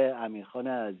آقای امیرخان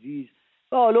عزیز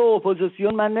و حالا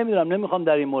اپوزیسیون، من نمیخوام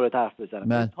در این مورد حرف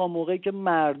بزنم، تا موقعی که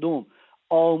مردم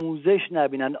آموزش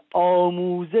نبینن،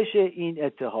 آموزش این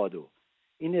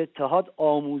اتحاد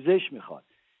آموزش میخواد.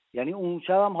 یعنی اون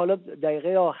شب هم حالا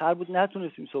دقیقه آخر بود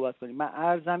نتونستیم صحبت کنیم. من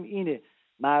عرضم اینه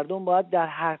مردم باید در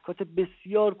حرکات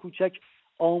بسیار کوچک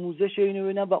آموزش اینو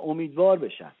ببینن و امیدوار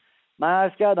بشن. من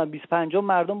عرض کردم 25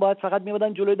 مردم باید فقط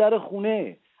میبادن جلوی در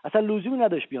خونه، اصلا لزومی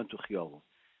نداشت بیان تو خیابون.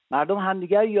 مردم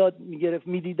همدیگر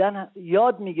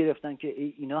یاد میگرفتن که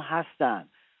اینا هستن،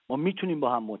 ما میتونیم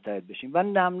با هم متحد بشیم و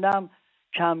نم نم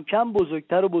کم کم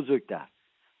بزرگتر و بزرگتر.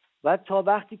 و تا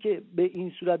وقتی که به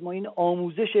این صورت ما این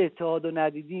آموزش اتحاد رو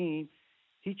ندیدیم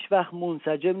هیچ وقت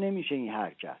منسجم نمیشه این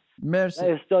حرکت. مرسی.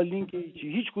 استارلینک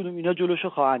هیچ کدوم اینا جلوشو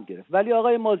خواهند گرفت. ولی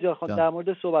آقای مازیار خان در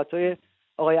مورد صحبت‌های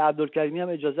آقای عبدالکریمی هم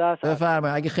اجازه هست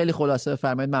بفرمایید. اگه خیلی خلاصه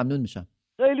بفرمایید ممنون میشم.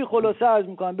 خیلی خلاصه عرض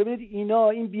میکنم. ببینید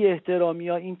این بی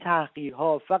احترامی‌ها، این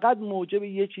تحقیرها فقط موجب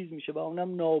یه چیز میشه و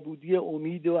اونم نابودی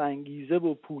امید و انگیزه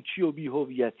و پوچی و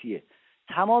بی‌هویتیه.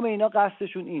 تمام اینا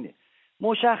قصدشون اینه.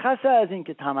 مشخصه از این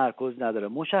که تمرکز نداره،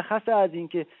 مشخصه از این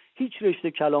که هیچ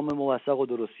رشته کلام موثق و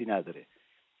درستی نداره.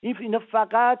 اینا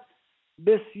فقط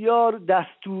بسیار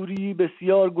دستوری،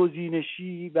 بسیار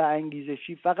گزینشی و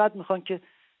انگیزشی، فقط میخوان که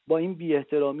با این بی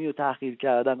احترامی و تحقیر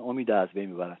کردن امید از بین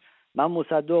میبرن. من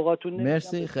مصدق آقاتون نمیشم.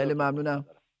 مرسی، خیلی ممنونم.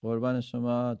 قربان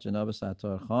شما جناب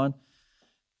ستارخان.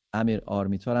 امیر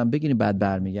آرمیتا هم بگیریم بعد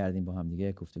برمیگردیم با هم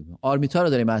دیگه گفتگو. آرمیتا رو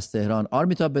داریم از تهران.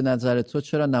 آرمیتا به نظر تو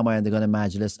چرا نمایندگان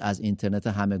مجلس از اینترنت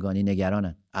همگانی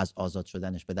نگرانن؟ از آزاد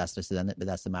شدنش، به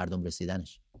دست مردم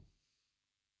رسیدنش؟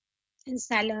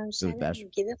 سلام.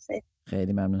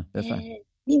 خیلی ممنونم. بفرمایید.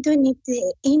 میدونید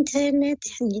اینترنت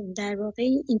در واقع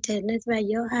اینترنت و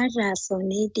یا هر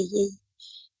رسانه دیگه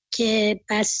که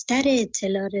بستر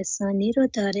اطلاع رسانی رو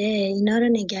داره اینا رو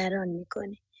نگران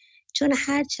میکنه، چون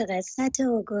هر چقدر سطح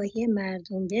آگاهی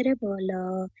مردم بره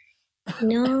بالا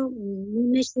اینا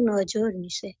نونشون آجر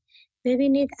میشه.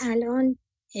 ببینید الان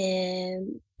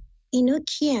اینا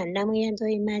کیان؟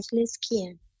 نمایندگان مجلس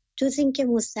کیان؟ جز این که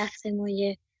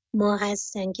مستخدمای ما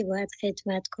هستن که باید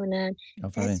خدمت کنن،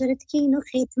 در صورتی که اینا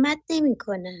خدمت نمی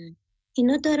کنن،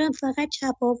 اینا دارن فقط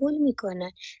چپاول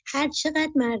میکنن. هر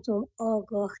چقدر مردم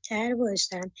آگاه تر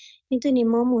باشن، میدونیم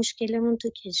ما مشکلمون تو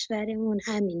کشورمون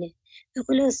همینه. به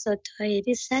قول استاد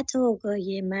طاهری سطح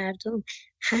آگاهی مردم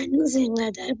هنوز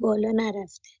اینقدر بالا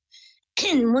نرفته.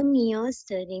 ما نیاز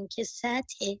داریم که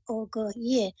سطح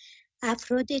آگاهی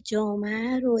افراد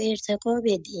جامعه رو ارتقا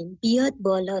بدیم، بیاد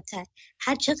بالاتر،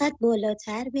 هر چقدر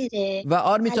بالاتر بره. و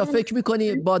آرمیتا فکر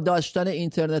میکنی با داشتن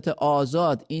اینترنت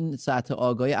آزاد این سطح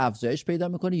آگاهی افزایش پیدا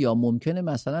میکنه یا ممکنه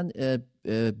مثلا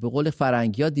به قول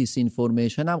فرنگی ها دیس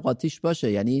اینفورمیشن هم قاطیش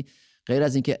باشه؟ یعنی غیر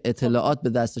از اینکه اطلاعات به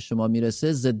دست شما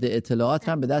میرسه، ضد اطلاعات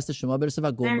هم به دست شما برسه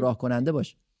و گمراه کننده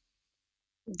باشه.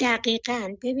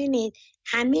 دقیقاً. ببینید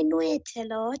همه نوع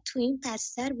اطلاعات تو این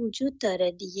بستر وجود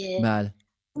داره دیگه. بله.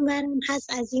 اون ورم هست،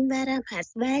 از این ورم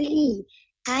هست، ولی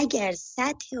اگر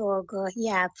سطح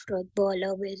آگاهی افراد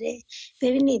بالا بره،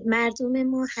 ببینید مردم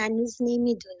ما هنوز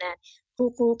نمیدونن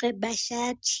حقوق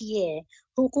بشر چیه،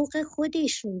 حقوق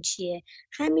خودشون چیه.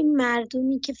 همین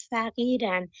مردمی که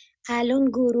فقیرن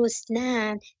الان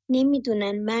گرسنه‌ان،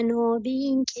 نمیدونن منابع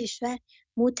این کشور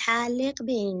متعلق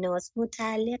به ایناست،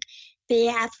 متعلق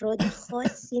به افراد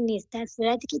خاصی نیست، در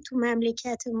صورتی که تو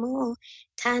مملکت ما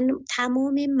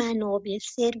تمام منابع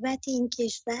ثروت این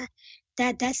کشور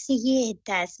در دست یه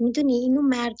عده است. میدونی اینو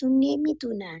مردم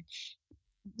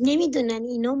نمیدونن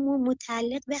اینا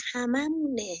متعلق به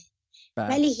هممونه،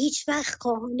 ولی هیچ وقت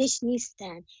خواهانش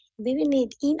نیستن.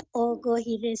 ببینید این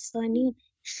آگاهی رسانی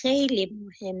خیلی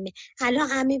مهمه. الان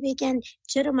همه بگن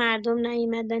چرا مردم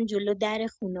نیومدن جلو در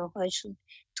خونه هاشون؟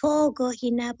 تا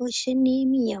آگاهی نباشه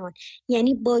نمیان،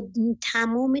 یعنی با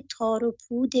تمام تار و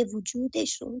پود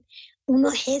وجودشون اونو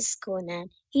حس کنن،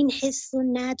 این حس رو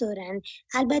ندارن.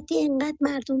 البته اینقدر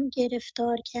مردم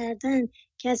گرفتار کردن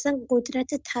که اصلا قدرت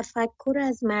تفکر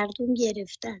از مردم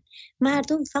گرفتن.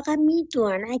 مردم فقط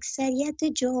میدونن، اکثریت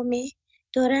جامعه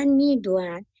دارن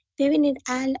میدونن. ببینید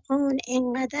الان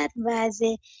انقدر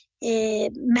وضع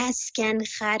مسکن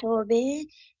خرابه.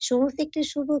 شما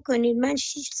فکرشو بکنید، من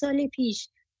 6 سال پیش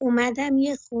اومدم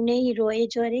یه خونه ای رو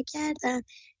اجاره کردم،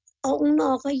 اون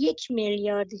آقا 1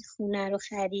 میلیارد خونه رو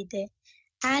خریده.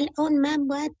 الان من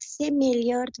باید 3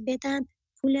 میلیارد بدم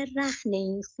پول رهن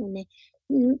این خونه.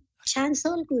 چند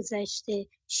سال گذشته؟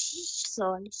 6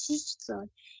 سال.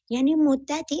 یعنی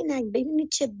مدتی ببینید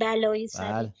چه بلایی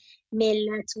سر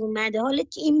ملت اومده. حالا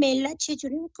این ملت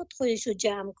چجوری میخواد خودش رو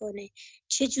جمع کنه؟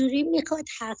 چجوری میخواد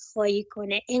حق خواهی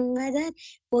کنه؟ انقدر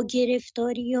با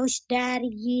گرفتاریاش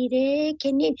درگیره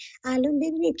که الان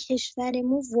ببینید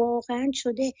کشورمون واقعا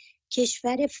شده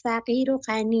کشور فقیر و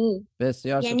غنی.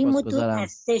 بسیار یعنی ما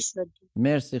سپاسگزارم.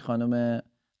 مرسی خانم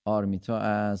آرمیتا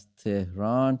از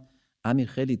تهران. امیر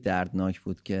خیلی دردناک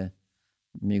بود که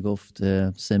میگفت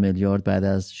 3 میلیارد بعد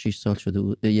از 6 سال شده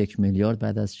بود، 1 میلیارد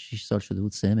بعد از 6 سال شده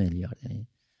بود 3 میلیارد، یعنی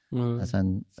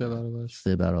اصلا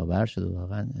 3 برابر شده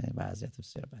واقعا. وضعیت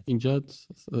بسیار بد.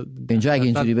 اینجا اگه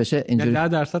اینجوری بشه، اینجوری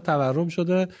 10% تورم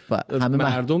شده،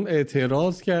 مردم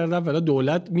اعتراض کردن ولی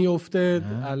دولت میفته.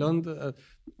 الان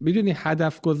میدونی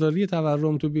هدف گذاری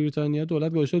تورم تو بریتانیا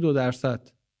دولت گذاشته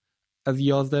 2%، از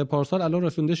 11 پارسال الان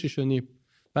رسونده 6.5،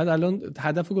 بعد الان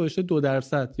هدف گذاشته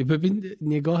 2%. ببین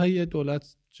نگاه یه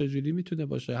دولت چجوری میتونه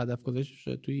باشه هدف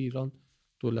گذاشته توی ایران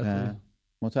دولت.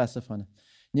 متاسفانه.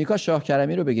 نیکا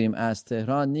شاهکرمی رو بگیریم از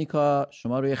تهران. نیکا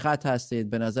شما روی خط هستید.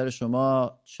 به نظر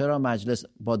شما چرا مجلس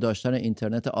با داشتن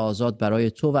اینترنت آزاد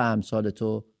برای تو و امثال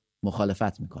تو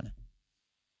مخالفت میکنه؟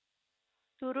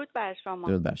 درود بر شما.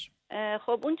 درود بر شما.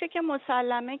 خب اونچه که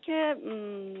مسلمه که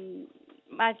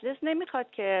مجلس نمیخواد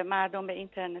که مردم به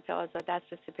اینترنت آزاد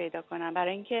دسترسی پیدا کنن،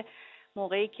 برای اینکه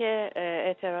موقعی که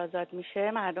اعتراضات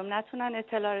میشه مردم نتونن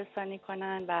اطلاع رسانی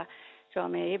کنن و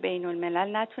جامعه بین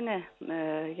الملل نتونه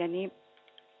یعنی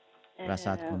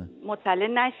رصد کنه، مطلع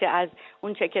نشه از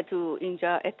اونچه که تو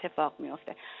اینجا اتفاق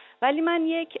میفته. ولی من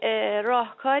یک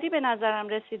راهکاری به نظرم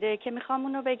رسیده که میخوام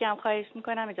اونو بگم. خواهش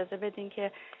میکنم اجازه بدین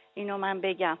که اینو من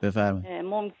بگم. بفرمایید.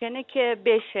 ممکنه که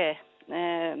بشه.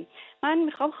 من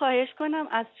میخوام خواهش کنم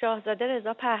از شاهزاده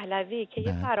رضا پهلوی که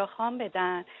یه فراخوان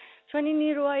بدن، چون این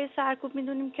نیروهای سرکوب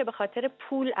میدونیم که به خاطر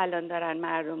پول الان دارن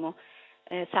مردمو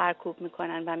سرکوب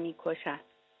میکنن و میکشن.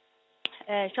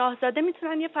 شاهزاده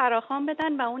میتونن یه فراخوان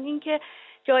بدن و اون اینکه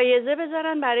جایزه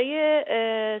بذارن برای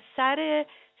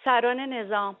سران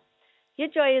نظام، یه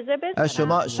جایزه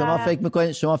بذارن.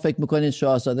 شما فکر میکنید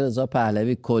شاهزاده رضا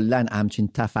پهلوی کلا همچین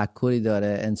تفکری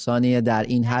داره؟ انسانیه در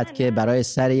این حد که برای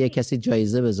سر یه کسی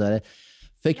جایزه بذاره؟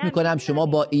 فکر میکنم شما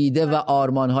با ایده و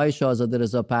آرمانهای شاهزاده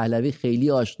رضا پهلوی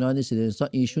خیلی آشنا نیستید.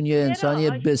 ایشون یه انسانی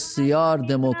بسیار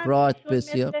دموکرات،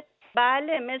 بسیار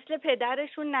بله مثل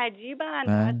پدرشون نجیبن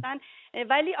اصلا.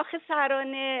 ولی آخه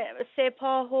سران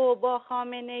سپاه و با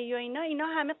خامنه‌ای و اینا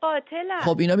همه قاتلن.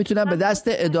 خب اینا میتونن به دست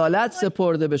عدالت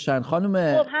سپرده بشن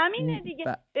خانم. خب همینه دیگه.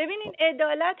 ببینین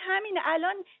عدالت همینه.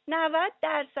 الان 90%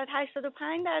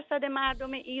 85%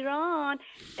 مردم ایران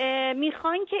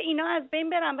میخوان که اینا از بین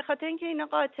برن به خاطر اینکه اینا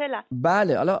قاتلن.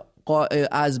 بله حالا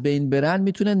از بین برن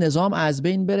میتونه نظام از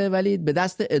بین بره ولی به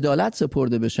دست عدالت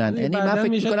سپرده بشن. یعنی من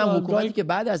فکر میکنم حکومتی که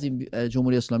بعد از این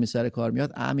جمهوری اسلامی سر کار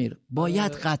میاد امیر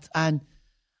باید قطعاً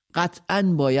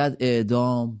باید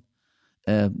اعدام،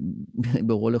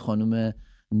 به قول خانم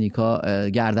نیکا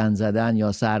گردن زدن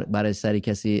یا برای سر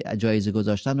کسی جایزه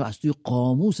گذاشتن رو از توی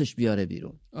قاموسش بیاره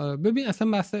بیرون. ببین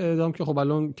اصلا بحث اعدام که خب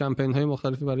الان کمپین های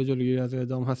مختلفی برای جلوگیری از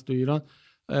اعدام هست تو ایران،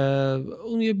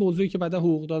 اون یه موضوعی که بعدا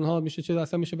حقوقدان ها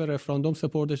میشه به رفراندوم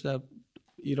سپردش در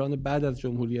ایران بعد از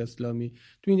جمهوری اسلامی.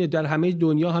 تو این در همه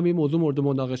دنیا همین موضوع مورد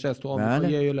مناقشه است. تو آمریکا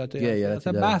یه ایالت‌های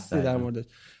اصلا بحثی در موردش.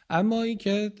 اما این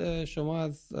که شما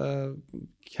از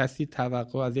کسی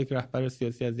توقع از یک رهبر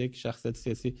سیاسی، از یک شخصیت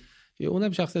سیاسی،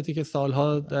 اونم شخصیتی که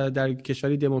سالها در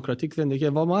کشوری دموکراتیک زندگی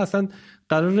و ما اصلا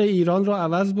قرار ایران رو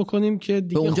عوض بکنیم که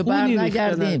دیگه اونجا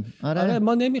برنگردیم. آره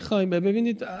ما نمیخوایم.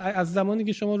 ببینید از زمانی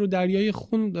که شما رو دریای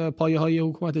خون پایه‌های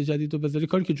حکومت جدید رو بذاری،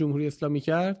 کاری که جمهوری اسلامی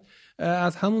کرد،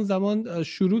 از همون زمان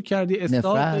شروع کردی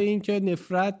اصلاح به این که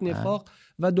نفرت، نفاق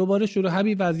و دوباره شروع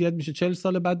همین وضعیت میشه. 40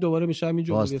 سال بعد دوباره میشه همین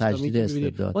جمهوری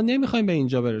اسلامی. ما نمیخوایم به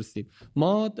اینجا برسیم.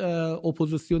 ما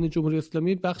اپوزیسیون جمهوری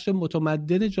اسلامی بخش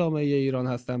متمدن جامعه ایران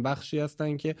هستن، بخشی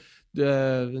هستن که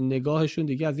نگاهشون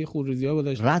دیگه از این خونریزی‌ها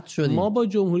گذشته. رد شدیم.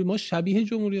 ما شبیه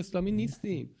جمهوری اسلامی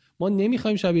نیستیم. ما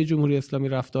نمیخوایم شبیه جمهوری اسلامی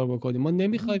رفتار بکنیم. ما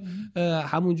نمیخوایم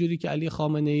همون جوری که علی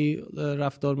خامنه‌ای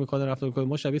رفتار کنیم.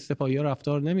 ما شبیه سپاهی‌ها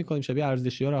رفتار نمیکنیم، شبیه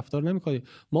ارزشی‌ها رفتار نمیکنیم.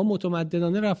 ما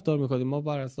متمدنانه رفتار میکنیم. ما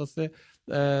بر اساس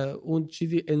اون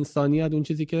چیزی انسانیت، اون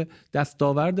چیزی که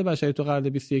دستاورد بشری تو قرن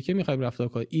 21 میخوایم رفتار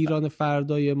کنیم. ایران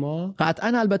فردای ما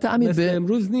قطعا البته امیر مثل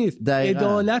امروز نیست.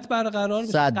 عدالت برقرار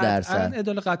میشه،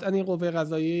 100%. قطعا این قوه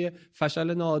قضاییه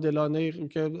فشل ناعادلانه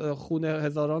که خون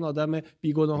هزاران آدم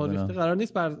بیگناه ریخته قرار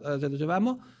نیست بر جلوشه. و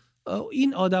اما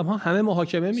این آدم ها همه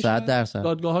محاکمه میشن، 100%.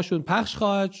 دادگاه هاشون پخش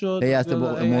خواهد شد، هیئت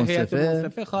منصفه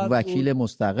وکیل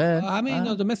مستقل، همه این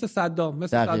آدم مثل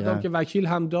صدام که وکیل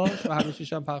هم داشت و همه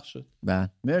چیش هم پخش شد. بله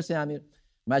مرسی امیر.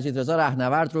 مجید رضا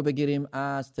رهنورد رو بگیریم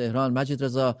از تهران. مجید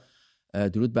رضا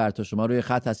درود بر تو، شما روی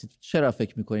خط هستید. چرا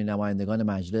فکر می‌کنی نمایندگان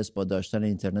مجلس با داشتن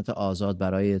اینترنت آزاد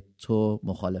برای تو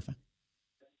مخالفن؟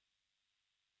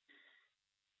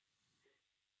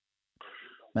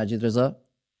 مجید رضا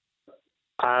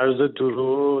عرض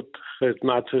درود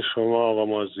خدمت شما آقا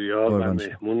مازیار و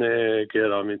مهمون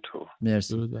گرامی تو.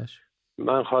 مرسی. درود باشه.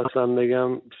 من خواستم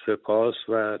بگم سپاس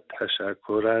و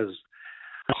تشکر از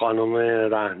خانم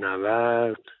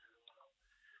رهنورد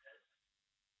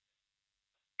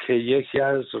که یکی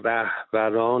از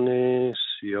رهبران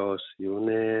سیاسیون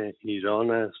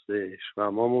ایران هستش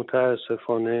و ما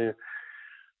متاسفانه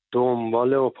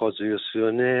دنبال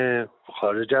اپوزیسیون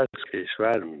خارج از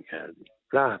کشور میکردیم.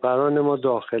 رهبران ما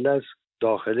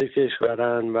داخل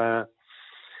کشورن و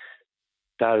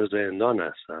در زندان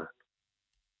هستن.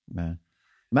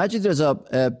 مجید رضا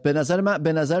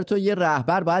به نظر تو یه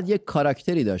رهبر باید یک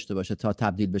کاراکتری داشته باشه تا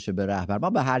تبدیل بشه به رهبر. ما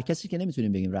به هر کسی که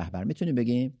نمیتونیم بگیم رهبر، میتونیم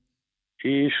بگیم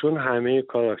ایشون همه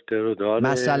کاراکتر رو داره.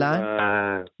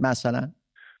 مثلا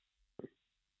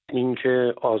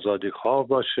اینکه آزادی خواه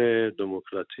باشه،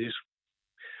 دموکراتیسم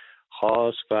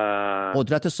خاص و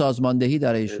قدرت سازماندهی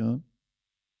داره ایشون.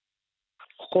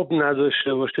 خب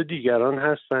نداشته باشه دیگران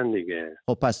هستن دیگه.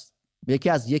 خب پس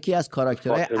یکی از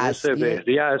کاراکترهای اصلی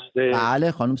سپهری هستش.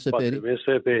 بله خانم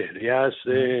سپهری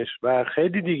هستش و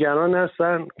خیلی دیگران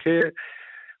هستن که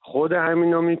خود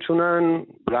همینا میتونن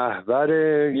رهبر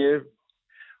یه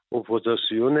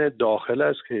اپوزیسیون داخل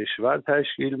از کشور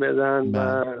تشکیل بدن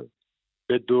و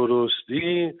به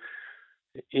درستی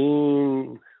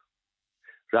این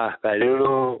رهبری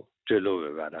رو جلو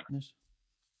ببرن.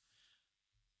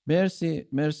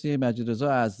 مرسی مجید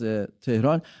رضا از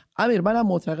تهران. امیر منم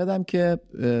معتقدم که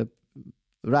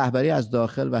رهبری از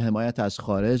داخل و حمایت از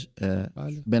خارج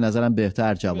به نظرم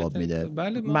بهتر جواب میده.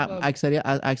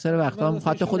 اکثر وقتا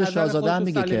حتی خود شاهزاده هم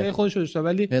میگه که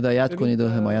هدایت کنید و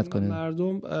حمایت کنید.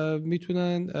 مردم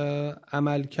میتونن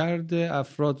عملکرد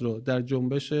افراد رو در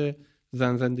جنبش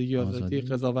زندگی آزادی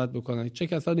قضاوت بکنن. چه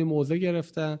کسانی موضع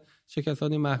گرفتن، چه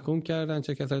کسانی محکوم کردن،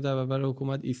 چه کسانی در برابر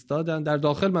حکومت ایستادن در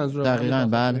داخل. منظور دقیقاً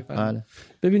بله.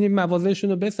 ببینیم موازهشون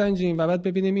رو بسنجیم و بعد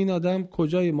ببینیم این آدم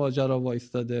کجای ماجرا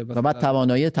وایستاده و بعد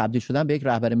توانایی تبدیل شدن به یک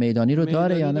رهبر میدانی رو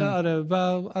داره یا نه. آره و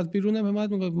از بیرون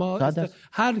حمایت میکنه. ما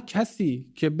هر کسی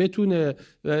که بتونه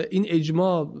این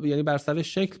اجماع یعنی بر سر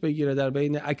شکل بگیره در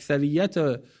بین اکثریت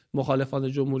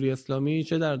مخالفان جمهوری اسلامی،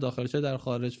 چه در داخل چه در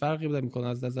خارج، فرقی نمیکنه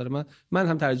از نظر من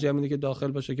هم ترجیحم اینه که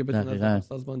داخل باشه که بتونه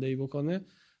سازماندهی بکنه.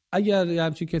 اگر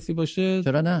همچین کسی باشه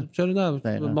چرا نه؟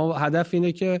 ما هدف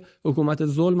اینه که حکومت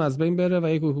ظلم از بین بره و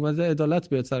یک حکومت عدالت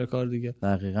بیاد سر کار دیگه.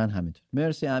 دقیقاً همینطور.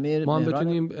 مرسی امیر. ما هم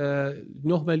بتونیم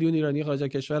 9 میلیون ایرانی خارج از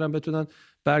کشور هم بتونن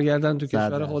برگردن تو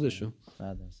کشور خودشون.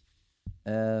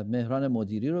 مهران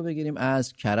مدیری رو بگیریم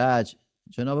از کرج.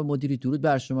 جناب مدیری درود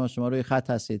بر شما روی خط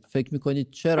هستید. فکر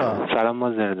میکنید چرا سلام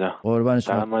مازیار قربان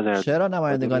شما چرا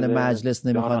نمایندگان مجلس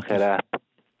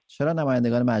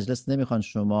نمیخوان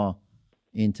شما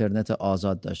اینترنت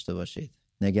آزاد داشته باشید؟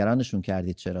 نگرانشون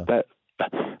کردید چرا؟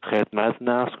 خدمت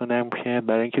نرس کنم که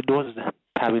برای اینکه دزد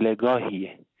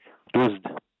طویلگاهیه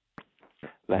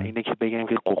و اینه که بگم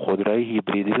که خودروی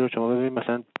هیبریدی رو شما ببینید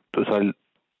مثلا 2 سال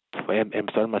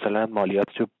امسال مثلا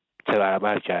مالیاتشو 3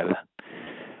 برابر کردن.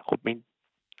 خب این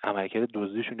عملکرد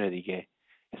دزدیشونه دیگه.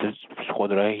 مثل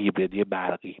خودروهای هیبریدی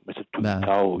برقی مثل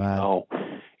تویوتا و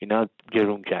اینا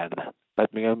گرون کردن. بعد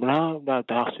میگن نه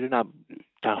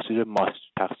تقصیر ماست،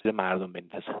 تقصیر مردم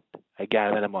بندازن،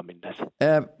 گردن ما بندازن.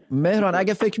 مهران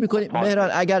اگه فکر میکنی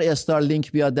اگر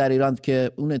استارلینک بیاد در ایران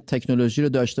که اون تکنولوژی رو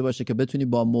داشته باشه که بتونی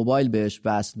با موبایل بهش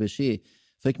وصل بشی،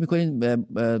 فکر میکنین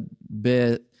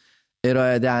به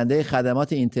ارائه دهنده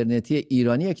خدمات اینترنتی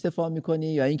ایرانی اکتفا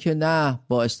میکنی یا اینکه نه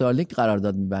با استارلینک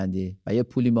قرارداد میبندی و یه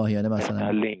پولی ماهیانه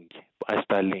مثلا؟ با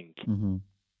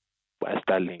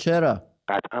استارلینک. چرا؟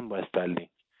 قطعا با استارلینک.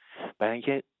 برای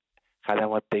اینکه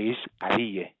خدمات دهیش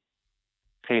قویه،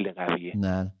 خیلی قویه.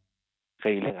 نه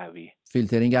خیلی قویه.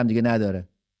 فیلترینگ هم دیگه نداره.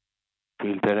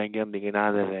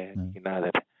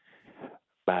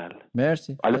 بله.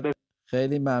 مرسی.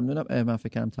 خیلی ممنونم. من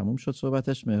فکر کنم تموم شد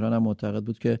صحبتش. مهران هم معتقد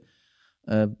بود که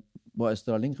با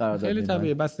استرالینگ قرارداد خیلی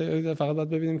طبیعیه، بس فقط باید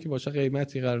ببینیم که با چه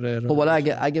قیمتی قراره. خب حالا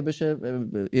اگه بشه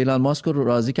ایلان ماسک رو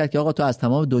راضی کرد که آقا تو از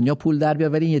تمام دنیا پول در بیار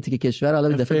ولی این یه تیکه کشور حالا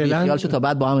دفعه بیخیال شو تا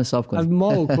بعد با هم حساب کنیم. از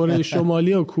ما و کره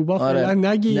شمالی و کوبا فعلا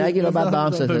نگیر و بعد با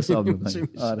هم حساب می‌کنیم.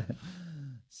 آره.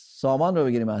 سامان رو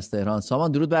بگیریم از تهران.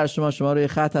 سامان درود بر شما، شما روی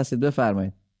خط هستید،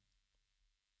 بفرمایید.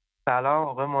 سلام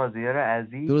آقای مازیار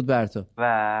عزیز. درود بر تو و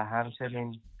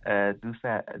همچنین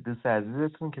دوست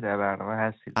عزیزتون که در برنامه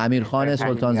هستید، امیرخان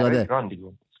سلطانزاده.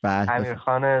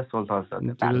 امیرخان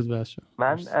سلطانزاده. درود بر شما.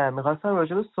 من می‌خواستم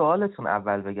راجع به سوالتون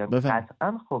اول بگم.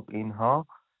 قطعاً خب اینها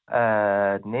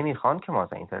نمیخوان که ما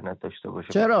اینترنت داشته باشیم.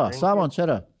 چرا سامان؟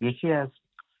 چرا؟ یکی از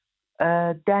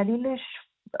دلیلش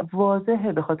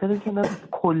واضحه، به خاطر اینکه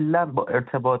کلا با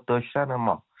ارتباط داشتن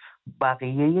ما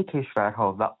بقیه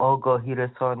کشورها و آگاهی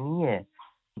رسانی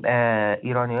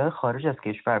ایرانی‌های خارج از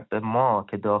کشور به ما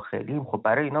که داخلیم، خب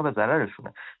برای اینا به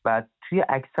ضررشونه. و توی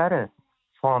اکثر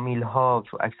فامیل ها،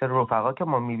 تو اکثر رفقا که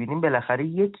ما میبینیم، بالاخره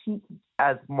یکی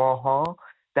از ماها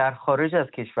در خارج از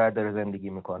کشور داره زندگی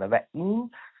میکنه و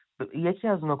این یکی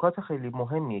از نکات خیلی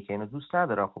مهمیه که اینو دوست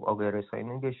ندارم خب آگاهی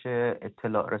رسانی بشه،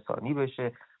 اطلاع رسانی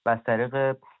بشه و از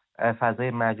طریق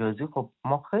فضای مجازی خب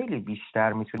ما خیلی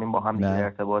بیشتر میتونیم با هم دیگه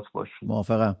ارتباط باشیم.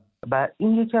 موافقم. و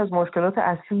این یکی از مشکلات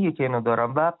اصلیه که اینو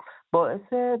دارم و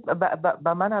باعث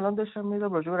و من الان داشتم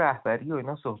میذارم راجع به رهبری و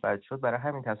اینا صحبت شد، برای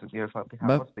همین تصمیم گرفتم که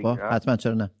تماس بگیرم. حتما،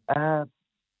 چرا نه.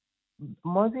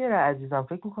 مازیار عزیزم،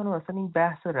 فکر میکنم مثلا این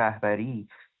بحث رهبری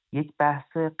یک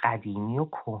بحث قدیمی و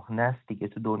کهنه است دیگه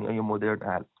تو دنیای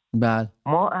مدرن. بله.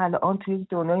 ما الان توی یک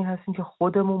دنیایی هستیم که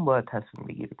خودمون باید تصمیم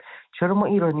بگیریم. چرا ما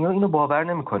ایرانی‌ها اینو باور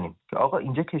نمی‌کنیم که آقا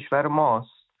اینجا کشور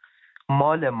ماست،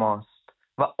 مال ماست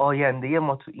و آینده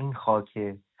ما تو این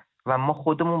خاکه و ما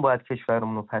خودمون باید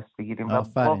کشورمون رو پس بگیریم و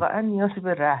واقعا نیازی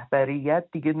به رهبریت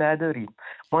دیگه نداریم.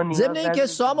 ما ضمن اینکه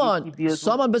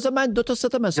سامان بذار من 2 تا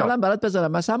مثالم برات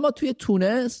بذارم. مثلا ما توی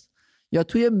تونس یا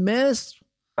توی مصر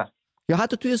یا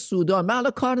حتی توی سودان، من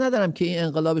حالا کار ندارم که این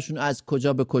انقلابشون از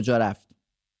کجا به کجا رفت،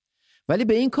 ولی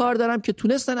به این کار دارم که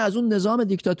تونستن از اون نظام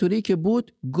دیکتاتوری که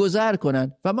بود گذر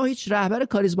کنن و ما هیچ رهبر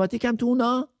کاریزماتیک هم تو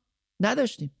اونا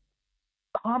نداشتیم.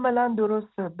 کاملا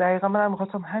درسته. دقیقا من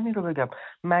میخواستم همین رو بگم.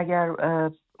 مگر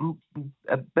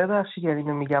ببخشید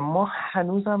اینو میگم، ما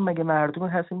هنوزم مگه مردم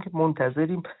هستیم که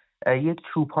منتظریم یک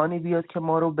چوپانی بیاد که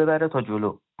ما رو ببره تا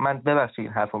جلو؟ من ببخشید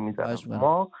این حرفو میزنم.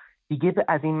 ما دیگه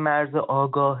از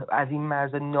این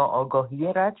مرز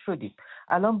ناآگاهی رد شدیم.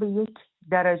 الان به یک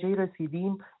درجه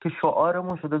رسیدیم که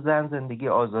شعارمون شده زن، زندگی،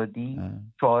 آزادی.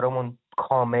 شعارمون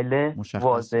کامله،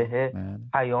 واضحه.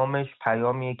 پیامش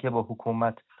پیامیه که با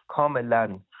حکومت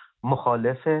کاملا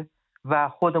مخالفه و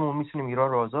خودمون میتونیم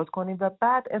ایران رو آزاد کنیم. و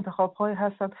بعد انتخاب‌های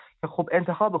هستن که خب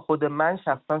انتخاب خود من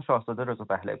شخصا شاهزاده رضا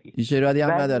پهلوی هیچ ایرادی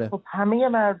هم نداره. خب همه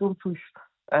مردم توش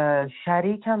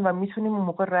شریکن و میتونیم اون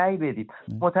موقع رأی بدیم.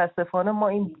 متاسفانه ما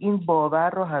این باور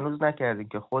رو هنوز نکردیم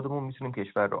که خودمون میتونیم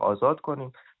کشور رو آزاد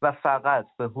کنیم و فقط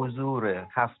به حضور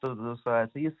 72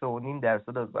 ساعته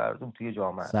 3.5% از مردم توی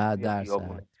جامعه 100%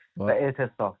 و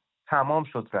اعتصاب تمام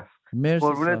شد رفت.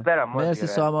 مرسی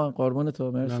سامان، قربون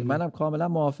تو. مرسی. منم کاملا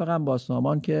موافقم با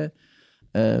سامان که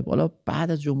والا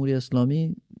بعد از جمهوری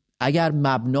اسلامی اگر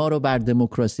مبنا رو بر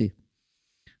دموکراسی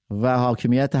و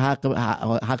حاکمیت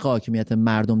حق حاکمیت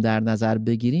مردم در نظر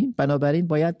بگیریم، بنابراین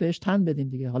باید بهش تن بدیم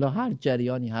دیگه. حالا هر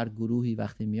جریانی، هر گروهی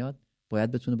وقتی میاد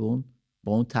باید بتونه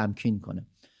با اون تمکین کنه.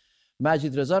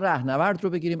 مجید رضا رهنورد رو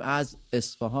بگیریم از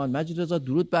اصفهان. مجید رضا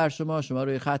درود بر شما، شما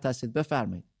روی خط هستید،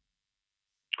 بفرمایید.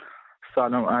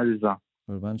 سلام عزیزم.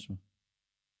 قربان شما.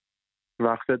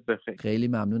 وقتت بخیر. خیلی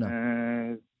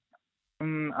ممنونم.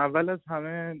 اول از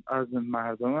همه از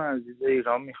مردم عزیز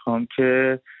ایران میخوام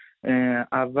که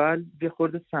اول یه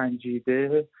خورده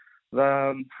سنجیده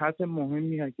و حتی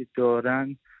مهمی که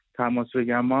دارن تماس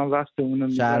بگیرن. ما وقت اونو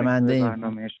میذاریم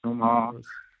برنامه شما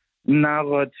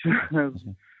نواد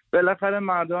بالاخره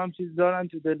مردم هم چیز دارن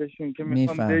تو دلشون که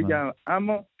میخوام بگم.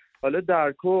 اما حالا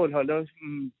در کل، حالا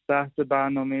بحث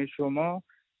برنامه شما،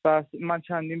 من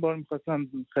چندین بار میخواستم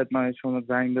خدمت شما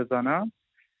زنگ بزنم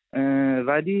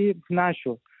ولی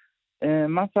نشد.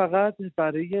 من فقط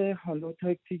برای حالا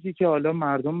تاکتیکی که حالا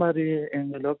مردم برای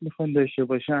انقلاب میخوان داشته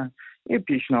باشن یه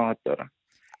پیشنهاد دارم.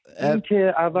 این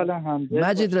که اولا هم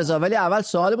مجید رضا، ولی اول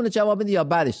سوالمون رو جواب میدی یا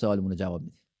بعدش سوالمون رو جواب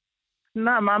میدی؟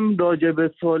 نه، من راجع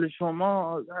به سوال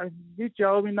شما هیچ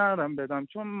جوابی ندارم بدم،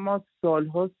 چون ما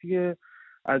سال‌هاست که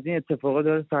از این اتفاقا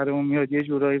داره سرمون میاد یه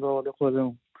جورایی به حال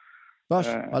خودمون. باش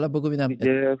حالا بگو ببینم.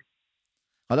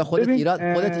 حالا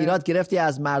خودت ایراد گرفتی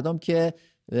از مردم که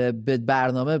به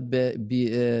برنامه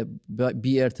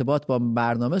بی ارتباط با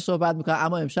برنامه صحبت میکنن،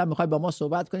 اما امشب میخوای با ما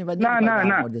صحبت کنیم و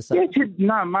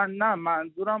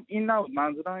منظورم این نبود.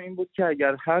 منظورم این بود که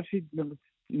اگر حرفی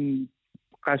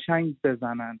قشنگ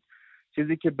بزنن،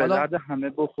 چیزی که به درد همه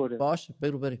بخوره. باشه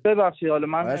برو بریم. ببخشید حالا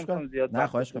من نمیخوام زیاد نه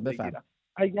خواهش کنم بفرمایید.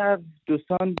 اگر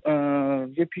دوستان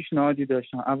یه پیشنهادی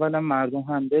داشتن، اولا مردم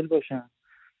همدل باشن.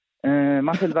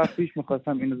 من خیلی وقت پیش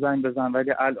میخواستم اینو زنگ بزنم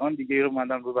ولی الان دیگه رو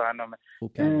اومدم رو برنامه.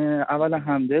 اولا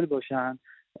همدل باشن،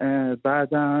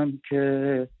 بعدم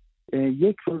که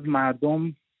یک روز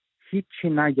مردم هیچی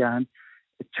نگن،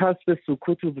 چسب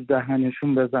سکوت رو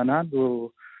دهنشون بزنن،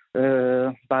 رو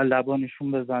بر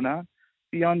لبانشون بزنن،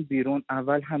 بیان بیرون،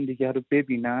 اول همدیگه رو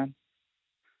ببینن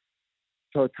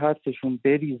تا ترسشون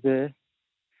بریزه.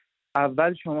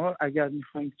 اول شما اگر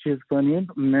میخواین چیز کنین،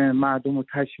 مردم رو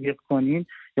تشویق کنین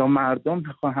یا مردم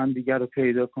بخوان همدیگه رو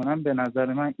پیدا کنن، به نظر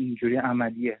من اینجوری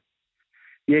عملیه.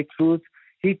 یک روز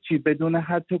هیچی بدون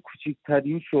حتی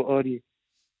کوچکترین شعاری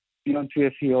بیان توی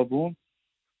خیابون،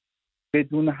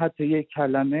 بدون حتی یک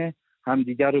کلمه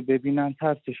همدیگه رو ببینن،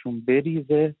 ترسشون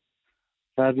بریزه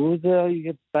و روز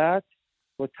بعد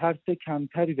با ترس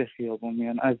کمتری به خیابون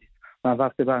میان. عزیز من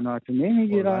وقت برنامه‌تون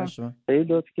نمیگیرم، خیلی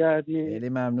لطف کردی، خیلی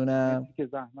ممنونم.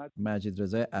 مجید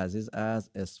رضای عزیز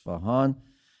از اصفهان.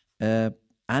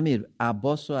 امیر،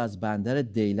 عباس رو از بندر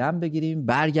دیلم بگیریم،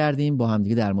 برگردیم با هم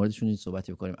دیگه در موردشون این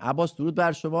صحبتی بکنیم. عباس درود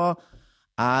بر شما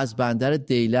از بندر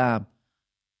دیلم،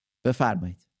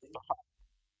 بفرمایید.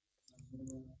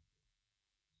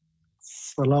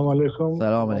 سلام علیکم.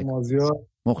 سلام علیکم. مازیار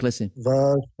مخلصیم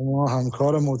و شما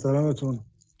همکار محترمتون.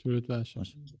 درود بر شما.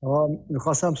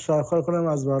 میخواستم تشکر کنم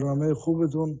از برنامه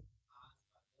خوبتون.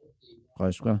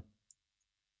 خواهش کنم.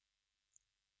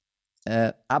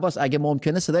 عباس اگه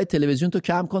ممکنه صدای تلویزیون تو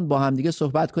کم کن، با همدیگه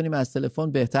صحبت کنیم از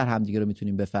تلفن، بهتر همدیگه رو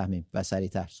میتونیم بفهمیم و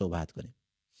سریعتر صحبت کنیم.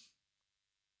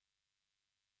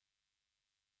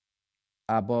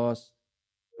 عباس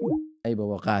ای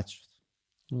بابا قطع شد.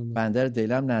 بندر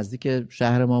دیلم نزدیک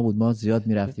شهر ما بود، ما زیاد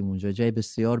میرفتیم اونجا، جای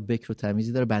بسیار بکر و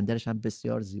تمیزی داره، بندرش هم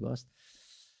بسیار زیباست،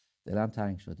 دلم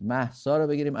تنگ شد. مهسا رو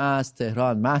بگیریم از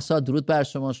تهران. مهسا درود بر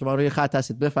شما، شما روی خط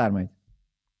هستید، بفرمایید.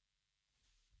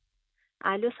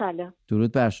 الو سلام.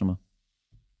 درود بر شما.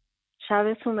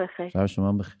 شبتون بخیر. شب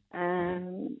شما بخیر.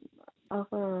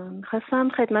 آقا میخواستم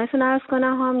خدمتتون عرض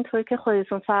کنم، همونطور که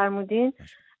خودتون فرمودین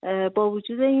با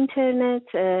وجود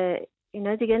اینترنت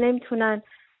اینا دیگه نمیتونن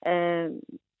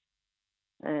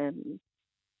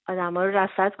آدم ها رو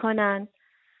رصد کنن.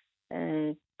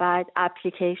 بعد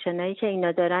اپلیکیشن هایی که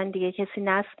اینا دارن دیگه کسی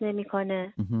نصب نمی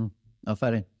کنه.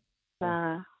 آفرین.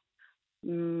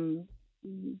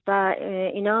 و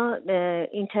اینا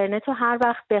اینترنت رو هر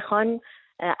وقت بخوان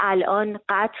الان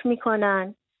قطع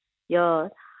میکنن،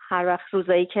 یا هر وقت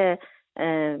روزایی که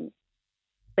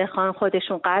بخوان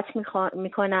خودشون قطع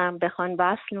میکنن، بخوان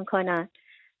وصل میکنن.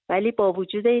 ولی با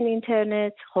وجود این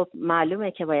اینترنت خب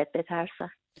معلومه که باید بترسن.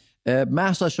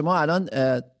 مهسا شما الان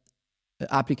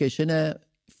اپلیکیشن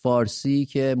فارسی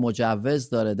که مجوز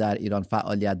داره در ایران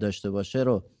فعالیت داشته باشه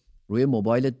رو روی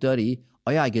موبایلت داری؟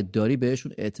 آیا اگه داری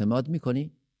بهشون اعتماد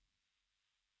میکنی؟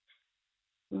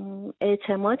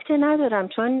 اعتماد که ندارم،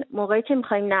 چون موقعی که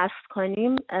میخوایم نصب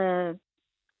کنیم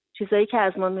چیزایی که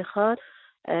از ما میخواد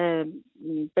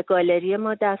به گالری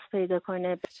ما دست پیدا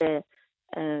کنه، به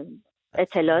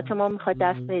اطلاعات ما میخواد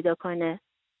دست پیدا کنه.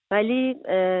 ولی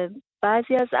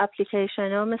بعضی از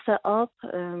اپلیکیشن ها مثل آب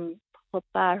خب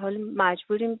به هر حال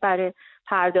مجبوریم برای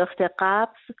پرداخت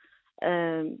قبض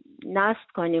نصب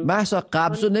کنیم. محضا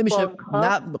قبضو نمیشه،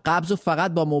 نه قبضو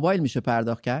فقط با موبایل میشه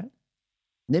پرداخت کرد،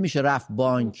 نمیشه رفت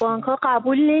بانک ها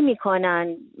قبول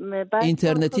نمیکنن.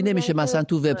 اینترنتی نمیشه مثلا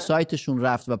تو وبسایتشون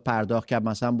رفت و پرداخت کرد،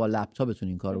 مثلا با لپتاپتون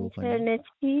این کارو بکنید.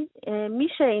 اینترنتی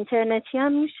میشه، اینترنتی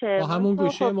هم میشه با همون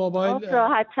گوشه موبایل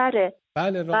راحت تره.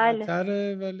 بله راحت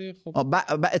تره. ولی خب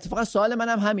اتفاقا سوال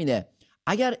منم همینه،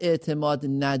 اگر اعتماد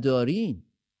ندارین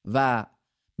و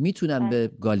میتونن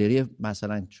به گالری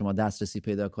مثلا شما دسترسی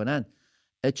پیدا کنن،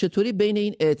 چطوری بین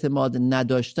این اعتماد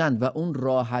نداشتن و اون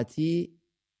راحتی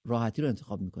رو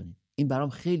انتخاب میکنین؟ این برام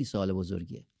خیلی سوال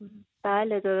بزرگیه.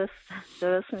 بله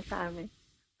درست میفرمایید.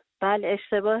 بله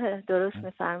اشتباهه، درست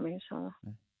میفرمایید شما.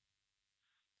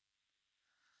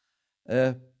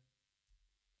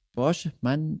 باشه،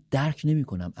 من درک نمی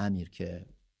کنم امیر که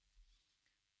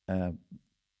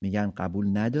میگن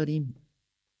قبول نداریم،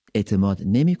 اعتماد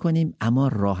نمی کنیم، اما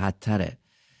راحت تره.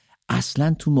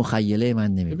 اصلا تو مخیله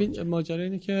من نمی. ببین ماجرا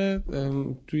اینه که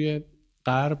توی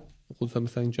غرب، خصوصا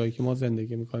مثلا این جایی که ما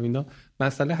زندگی میکنیم، اینا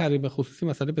مسئله حریم خصوصی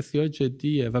مسئله بسیار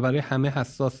جدیه و برای همه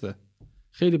حساسه.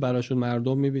 خیلی براشون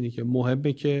مردم میبینی که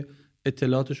مهمه که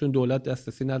اطلاعاتشون دولت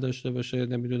دسترسی نداشته باشه،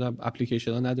 نمیدونم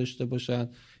اپلیکیشن ها نداشته باشن،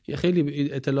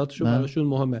 خیلی اطلاعاتشون براشون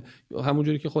مهمه.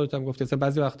 همونجوری که خودت هم گفتی، مثلا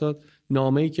بعضی وقتا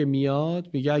نامه‌ای که میاد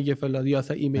میگه اگه فلان، یا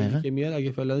اصلا ایمیلی که میاد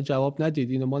اگه فلان جواب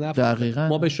ندید اینو ما نفهمیدیم،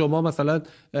 ما به شما مثلا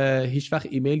هیچ وقت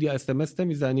ایمیل یا اس ام اس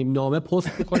نمیزنیم، نامه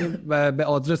پست میکنیم و به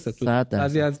آدرستون.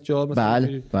 بعضی از جا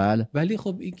مثلا بله. ولی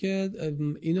خب این که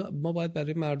اینو ما باید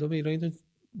برای مردم ایران اینو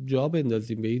جا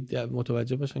بندازیم، به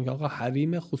متوجه باشن که آقا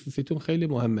حریم خصوصیتون خیلی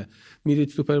مهمه. میرید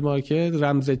سوپرمارکت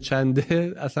رمز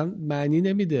چنده اصلا معنی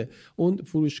نمیده، اون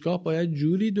فروشگاه باید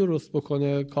جوری درست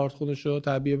بکنه کارتخونه‌شو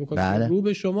تعبیه بکنه رو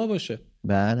به شما باشه.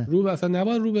 بله. رو اصلا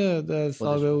نباید رو به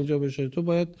صاحب اونجا بشه، تو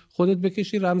باید خودت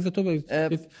بکشی رمز تو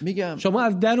میگم شما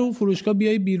از در اون فروشگاه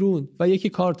بیای بیرون و یکی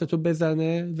کارتتو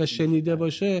بزنه و شنیده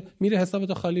باشه میره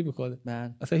حسابتو خالی میکنه.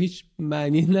 اصلا هیچ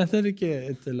معنی نداره که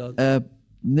اطلاعات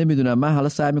نمیدونم. من حالا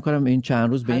سعی میکنم این چند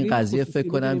روز به این قضیه فکر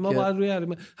کنم ما باید روی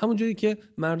حریم، همونجوری که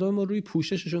مردم ما روی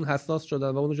پوشششون حساس شدن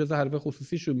و اونو جزء حریم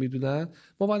خصوصیشون میدونن،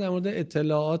 ما باید در مورد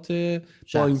اطلاعات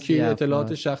بانکی،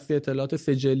 اطلاعات شخصی، اطلاعات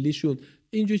سجلیشون،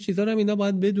 اینجور چیزا رو هم اینا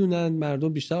باید بدونن،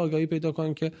 مردم بیشتر آگاهی پیدا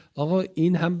کنن که آقا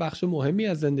این هم بخش مهمی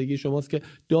از زندگی شماست که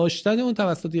داشتن اون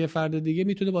توسط یه فرد دیگه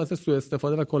میتونه باعث سوء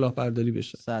استفاده و کلاهبرداری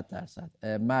بشه.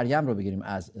 100%. مریم رو بگیریم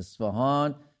از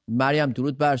اصفهان. مریم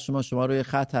درود بر شما، شما روی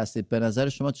خط هستید. به نظر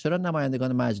شما چرا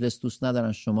نمایندگان مجلس دوست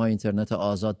ندارن شما اینترنت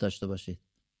آزاد داشته باشید؟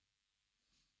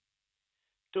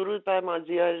 درود بر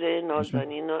مازیار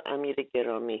نازنین و امیر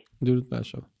گرامی. درود بر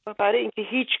شما. برای اینکه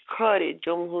هیچ کار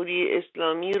جمهوری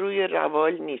اسلامی روی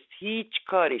روال نیست، هیچ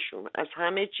کارشون، از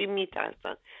همه چی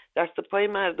میترسن، دست و پای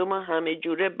مردم همه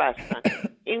جوره بستن.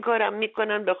 این کارم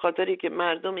میکنن به خاطری که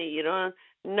مردم ایران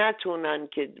نتونن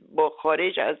که با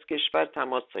خارج از کشور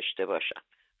تماس داشته باشن،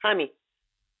 همین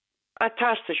از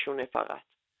ترسشونه فقط.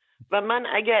 و من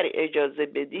اگر اجازه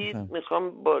بدید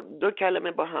میخوام با 2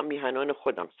 کلمه با هم میهنان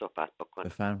خودم صحبت بکنم.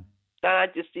 بفرمایید. در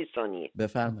حد 30 ثانیه.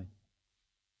 بفرمایید.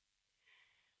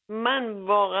 من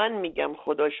واقعا میگم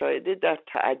خدا شاهده در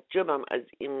تعجبم از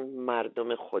این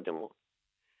مردم خودمون.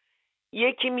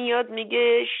 یکی میاد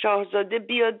میگه شاهزاده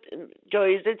بیاد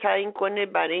جایزه تعیین کنه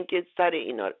برای اینکه سر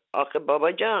اینا. آخه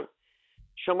بابا جان،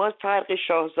 شما فرق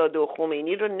شاهزاده و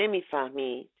خمینی رو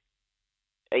نمیفهمید؟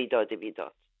 ای داد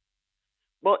بیداد.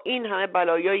 با این همه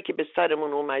بلایایی که به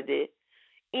سرمون اومده،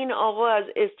 این آقا از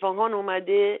اصفهان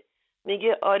اومده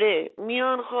میگه آره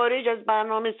میان خارج از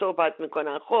برنامه صحبت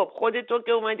میکنن. خب خودت تو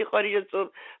که اومدی خارج از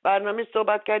برنامه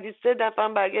صحبت کردی 3 دفعه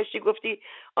برگشتی گفتی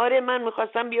آره من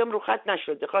میخواستم بیام رو خط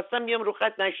نشده، خواستم بیام رو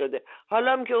خط نشده.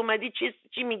 حالا هم که اومدی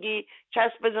چی میگی؟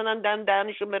 چسب بزنن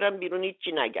دهنشون برن بیرون،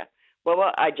 چی نگن. بابا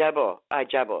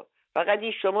عجبا. فقط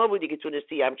این شما بودی که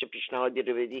تونستی همچه پیشنهادی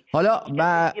رو بدی.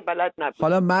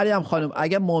 حالا مریم خانم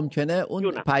اگه ممکنه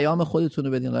اون پیام خودتون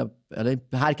رو بدین،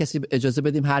 هر کسی اجازه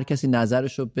بدیم هر کسی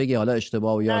نظرش رو بگه، حالا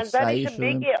اشتباه یا صحیح شد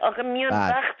بگه. آخه میان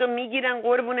وقت رو میگیرن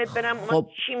قربونت برم. خب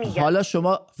چی میگن؟ حالا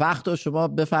شما وقت رو شما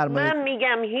بفرمایید. من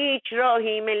میگم هیچ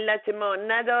راهی ملت ما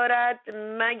ندارد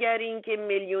مگر اینکه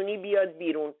میلیونی بیاد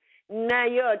بیرون.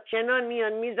 نیاد چنان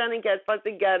میان میزنن که از پاس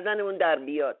گردنمون در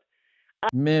بیاد.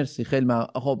 مرسی خیلی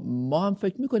خب ما هم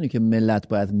فکر میکنیم که ملت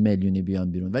باید میلیونی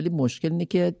بیان بیرون، ولی مشکل اینه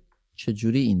که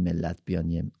چجوری این ملت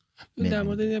بیان. در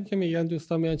مورد اینم که میگن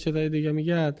دوستان میان چیزای دیگه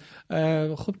میگن،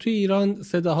 خب توی ایران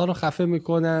صداها رو خفه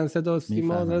میکنن، صدا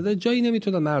سیما جایی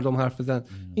نمیتونن مردم حرف بزنن.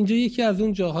 اینجا یکی از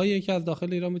اون جاهایی که از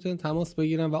داخل ایران میتونن تماس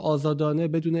بگیرن و آزادانه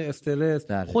بدون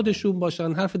استرس خودشون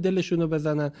باشن، حرف دلشون رو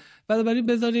بزنن. بنابراین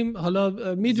بذاریم،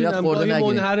 حالا میدونم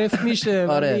منحرف میشه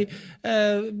ولی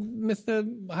مثل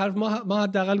حرف ما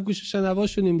حداقل گوش شنوا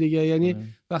شونیم دیگه، یعنی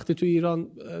وقتی تو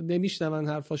ایران نمیشنون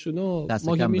حرفاشونو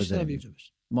ما که میشنویم.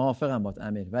 موافقم با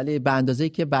امیر، ولی به اندازه‌ای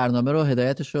که برنامه رو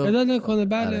هدایتش رو هدایت کنه.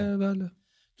 بله.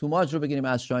 توماج رو بگیریم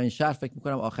از شاهین شهر، فکر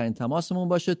می‌کنم آخرین تماسمون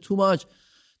باشه. توماج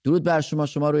درود بر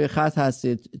شما روی خط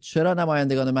هستید. چرا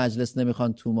نمایندگان مجلس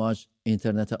نمیخوان توماج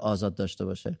اینترنت آزاد داشته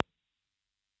باشه؟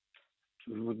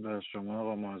 درود بر شما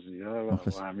آقا مازیار و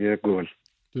آقا امیر گل.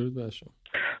 درود بر شما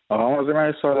آقا مازیار.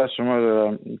 من سوال از شما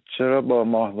دارم، چرا با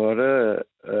ماهواره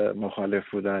مخالف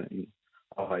بودن این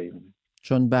آقایون؟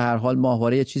 چون به هر حال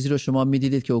ماهواره یه چیزی رو شما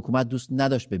میدیدید که حکومت دوست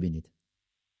نداشت ببینید.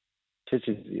 چه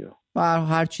چیزی رو؟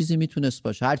 هر چیزی میتونست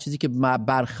باشه، هر چیزی که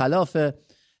برخلاف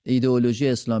ایدئولوژی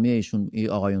اسلامی ایشون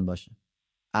آقایون باشه.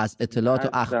 از اطلاعات و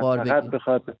اخبار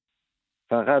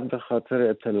فقط به خاطر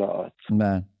اطلاعات.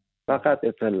 بله. فقط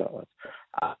اطلاعات.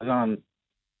 الان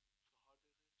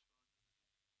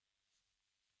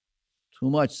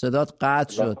توماج صدات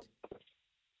قطع شد.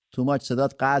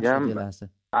 یه لحظه.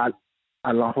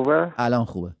 الان خوبه؟ الان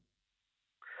خوبه.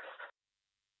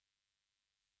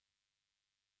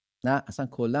 نه اصلا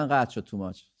کلا قطع شد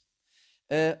توماج.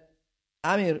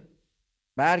 امیر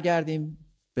برگردیم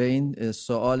به این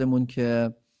سوالمون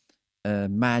که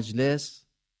مجلس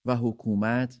و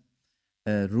حکومت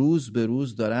روز به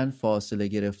روز دارن فاصله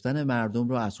گرفتن مردم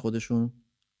رو از خودشون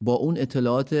با اون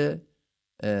اطلاعات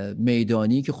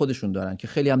میدانی که خودشون دارن که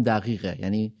خیلی هم دقیقه.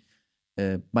 یعنی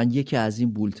من یکی از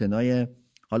این بولتنای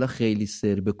حالا خیلی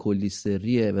سر به کلی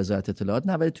سری وزارت اطلاعات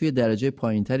نه ولی توی درجه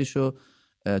پایینتریشو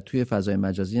توی فضای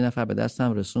مجازی نفر به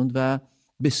دستم رسوند و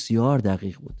بسیار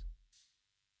دقیق بود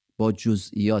با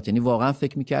جزئیات. یعنی واقعا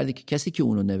فکر میکردی که کسی که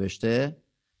اونو نوشته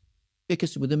یه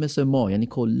کسی بوده مثل ما، یعنی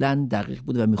کلن دقیق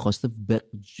بوده و میخواسته به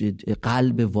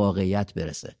قلب واقعیت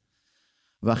برسه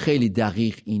و خیلی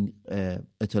دقیق این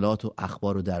اطلاعات و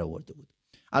اخبار رو در آورده بود.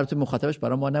 البته مخاطبش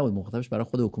برای ما نبود، مخاطبش برای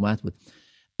خود حکومت بود.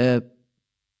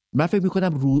 من فکر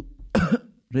میکنم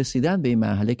رسیدن به این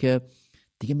مرحله که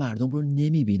دیگه مردم رو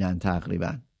نمیبینن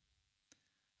تقریبا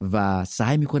و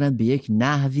سعی میکنن به یک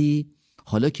نحوی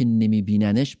حالا که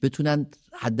نمیبیننش بتونن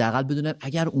حداقل بدونن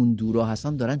اگر اون دورا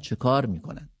هستن دارن چه کار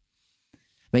میکنن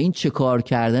و این چه کار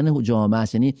کردن جامعه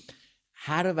است. یعنی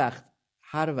هر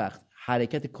وقت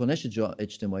حرکت کنش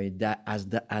اجتماعی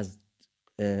از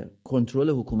کنترل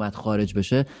حکومت خارج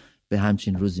بشه به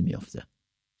همچین روزی میافته.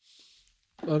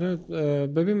 آره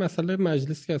ببین مسئله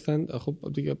مجلس که اصلا خب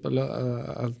دیگه بالا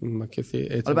از کسی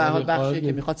اعتماد بخشی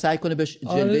که میخواد سعی کنه بهش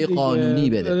جلوه قانونی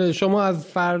بده. شما از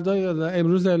فردا یا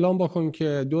امروز اعلام بکن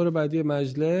که دور بعدی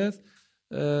مجلس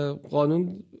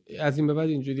قانون از این به بعد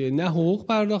اینجوریه، نه حقوق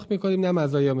پرداخت میکنیم نه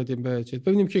مزایا میدیم به چیز.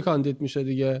 ببینیم کی کاندید میشه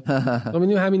دیگه.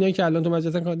 ببینیم همینایی که الان تو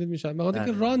مجلس کاندید میشن به خاطر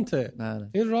که رانته.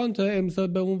 این رانته امضا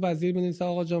به اون وزیر بنویسه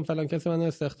آقا جان فلان کسی منو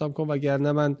استخدام کن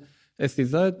وگرنه من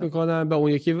استیزایت میکنم، به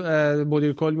اون یکی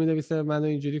مدیر کل مینویسه منو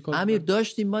اینجوری کن. امیر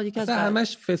داشتیم ما یک از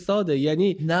همش فساده.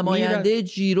 یعنی نماینده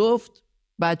جیرفت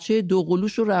بچه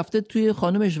دوقلوش رو رفته توی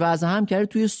خانمش وضع هم کرده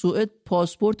توی سوئد،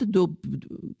 پاسپورت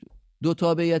دو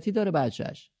تابعیتی داره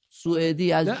بچهش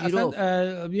سوئدی از جیرفت.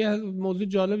 یه موضوع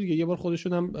جالب دیگه یه بار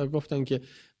خودشون هم گفتن که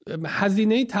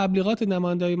هزینه تبلیغات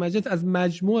نمایندگان مجلس از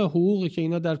مجموع حقوقی که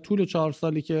اینا در طول 4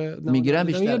 سالی که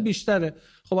میگیرن بیشتره.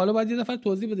 خب حالا باید یه نفر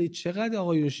توضیح بده چقدر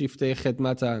آقایون شیفته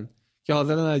خدمتن که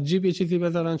حاضرن از جیب یه چیزی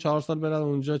بذارن 4 سال برن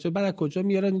اونجا، چه بعد کجا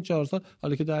میارن این 4 سال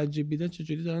حالا که در جیب میدن چه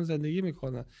جوری دارن زندگی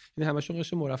میکنن. یعنی همشون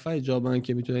قش مرفه جابن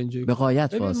که میتونن اینجوری به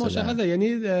غایت فاصله مشخصه.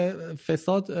 یعنی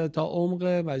فساد تا عمق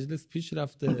مجلس پیش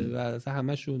رفته و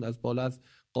همشون از بالا از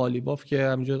قالیباف که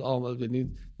همینجور آمد، یعنی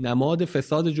نماد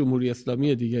فساد جمهوری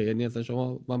اسلامی دیگه. یعنی اصلا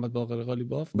شما محمد باقر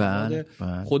قالیباف نماد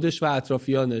خودش و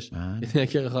اطرافیانش یعنی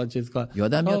که بخواد چیز کنه.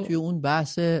 یادم میاد توی اون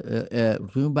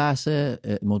بحث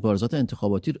مبارزات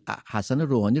انتخاباتی حسن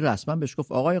روحانی رسما بهش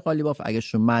گفت آقای قالیباف اگه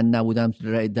من نبودم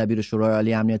دبیر شورای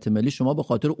عالی امنیت ملی شما به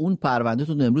خاطر اون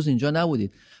پروندهتون امروز اینجا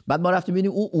نبودید. بعد ما رفتیم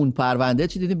ببینیم اون پرونده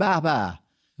چی دیدیم، به به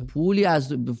پولی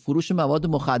از فروش مواد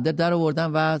مخدر در آوردن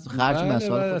و خرج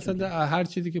مسائل اصلا هر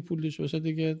چیزی که پولش باشه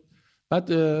دیگه.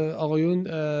 بعد آقایون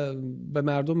به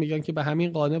مردم میگن که به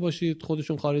همین قانع باشید،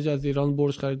 خودشون خارج از ایران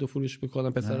برج خرید و فروش میکنن.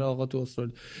 پسر آقا تو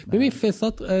استرالیا. ببین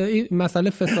فساد این مسئله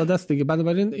فساد است دیگه.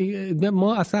 بنابراین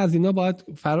ما اصلا از اینا باید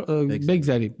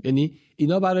بگذریم. یعنی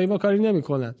اینا برای ما کاری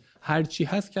نمیکنن. هر چی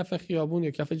هست کف خیابون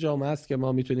یا کف جامعه است که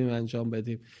ما میتونیم انجام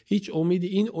بدیم. هیچ امیدی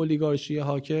این اولیگارشی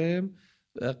حاکم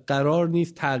قرار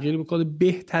نیست تغییر بکنه.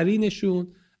 بهترینشون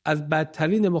از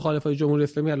بدترین مخالفای جمهوری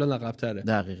اسلامی الان عقب‌تره.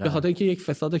 دقیقاً. به خاطر اینکه یک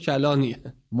فساد کلانیه.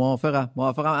 موافقم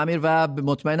امیر و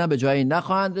مطمئنم به جایی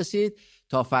نخواهند رسید.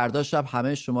 تا فردا شب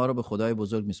همه شما رو به خدای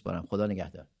بزرگ میسپارم. خدا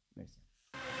نگهدار.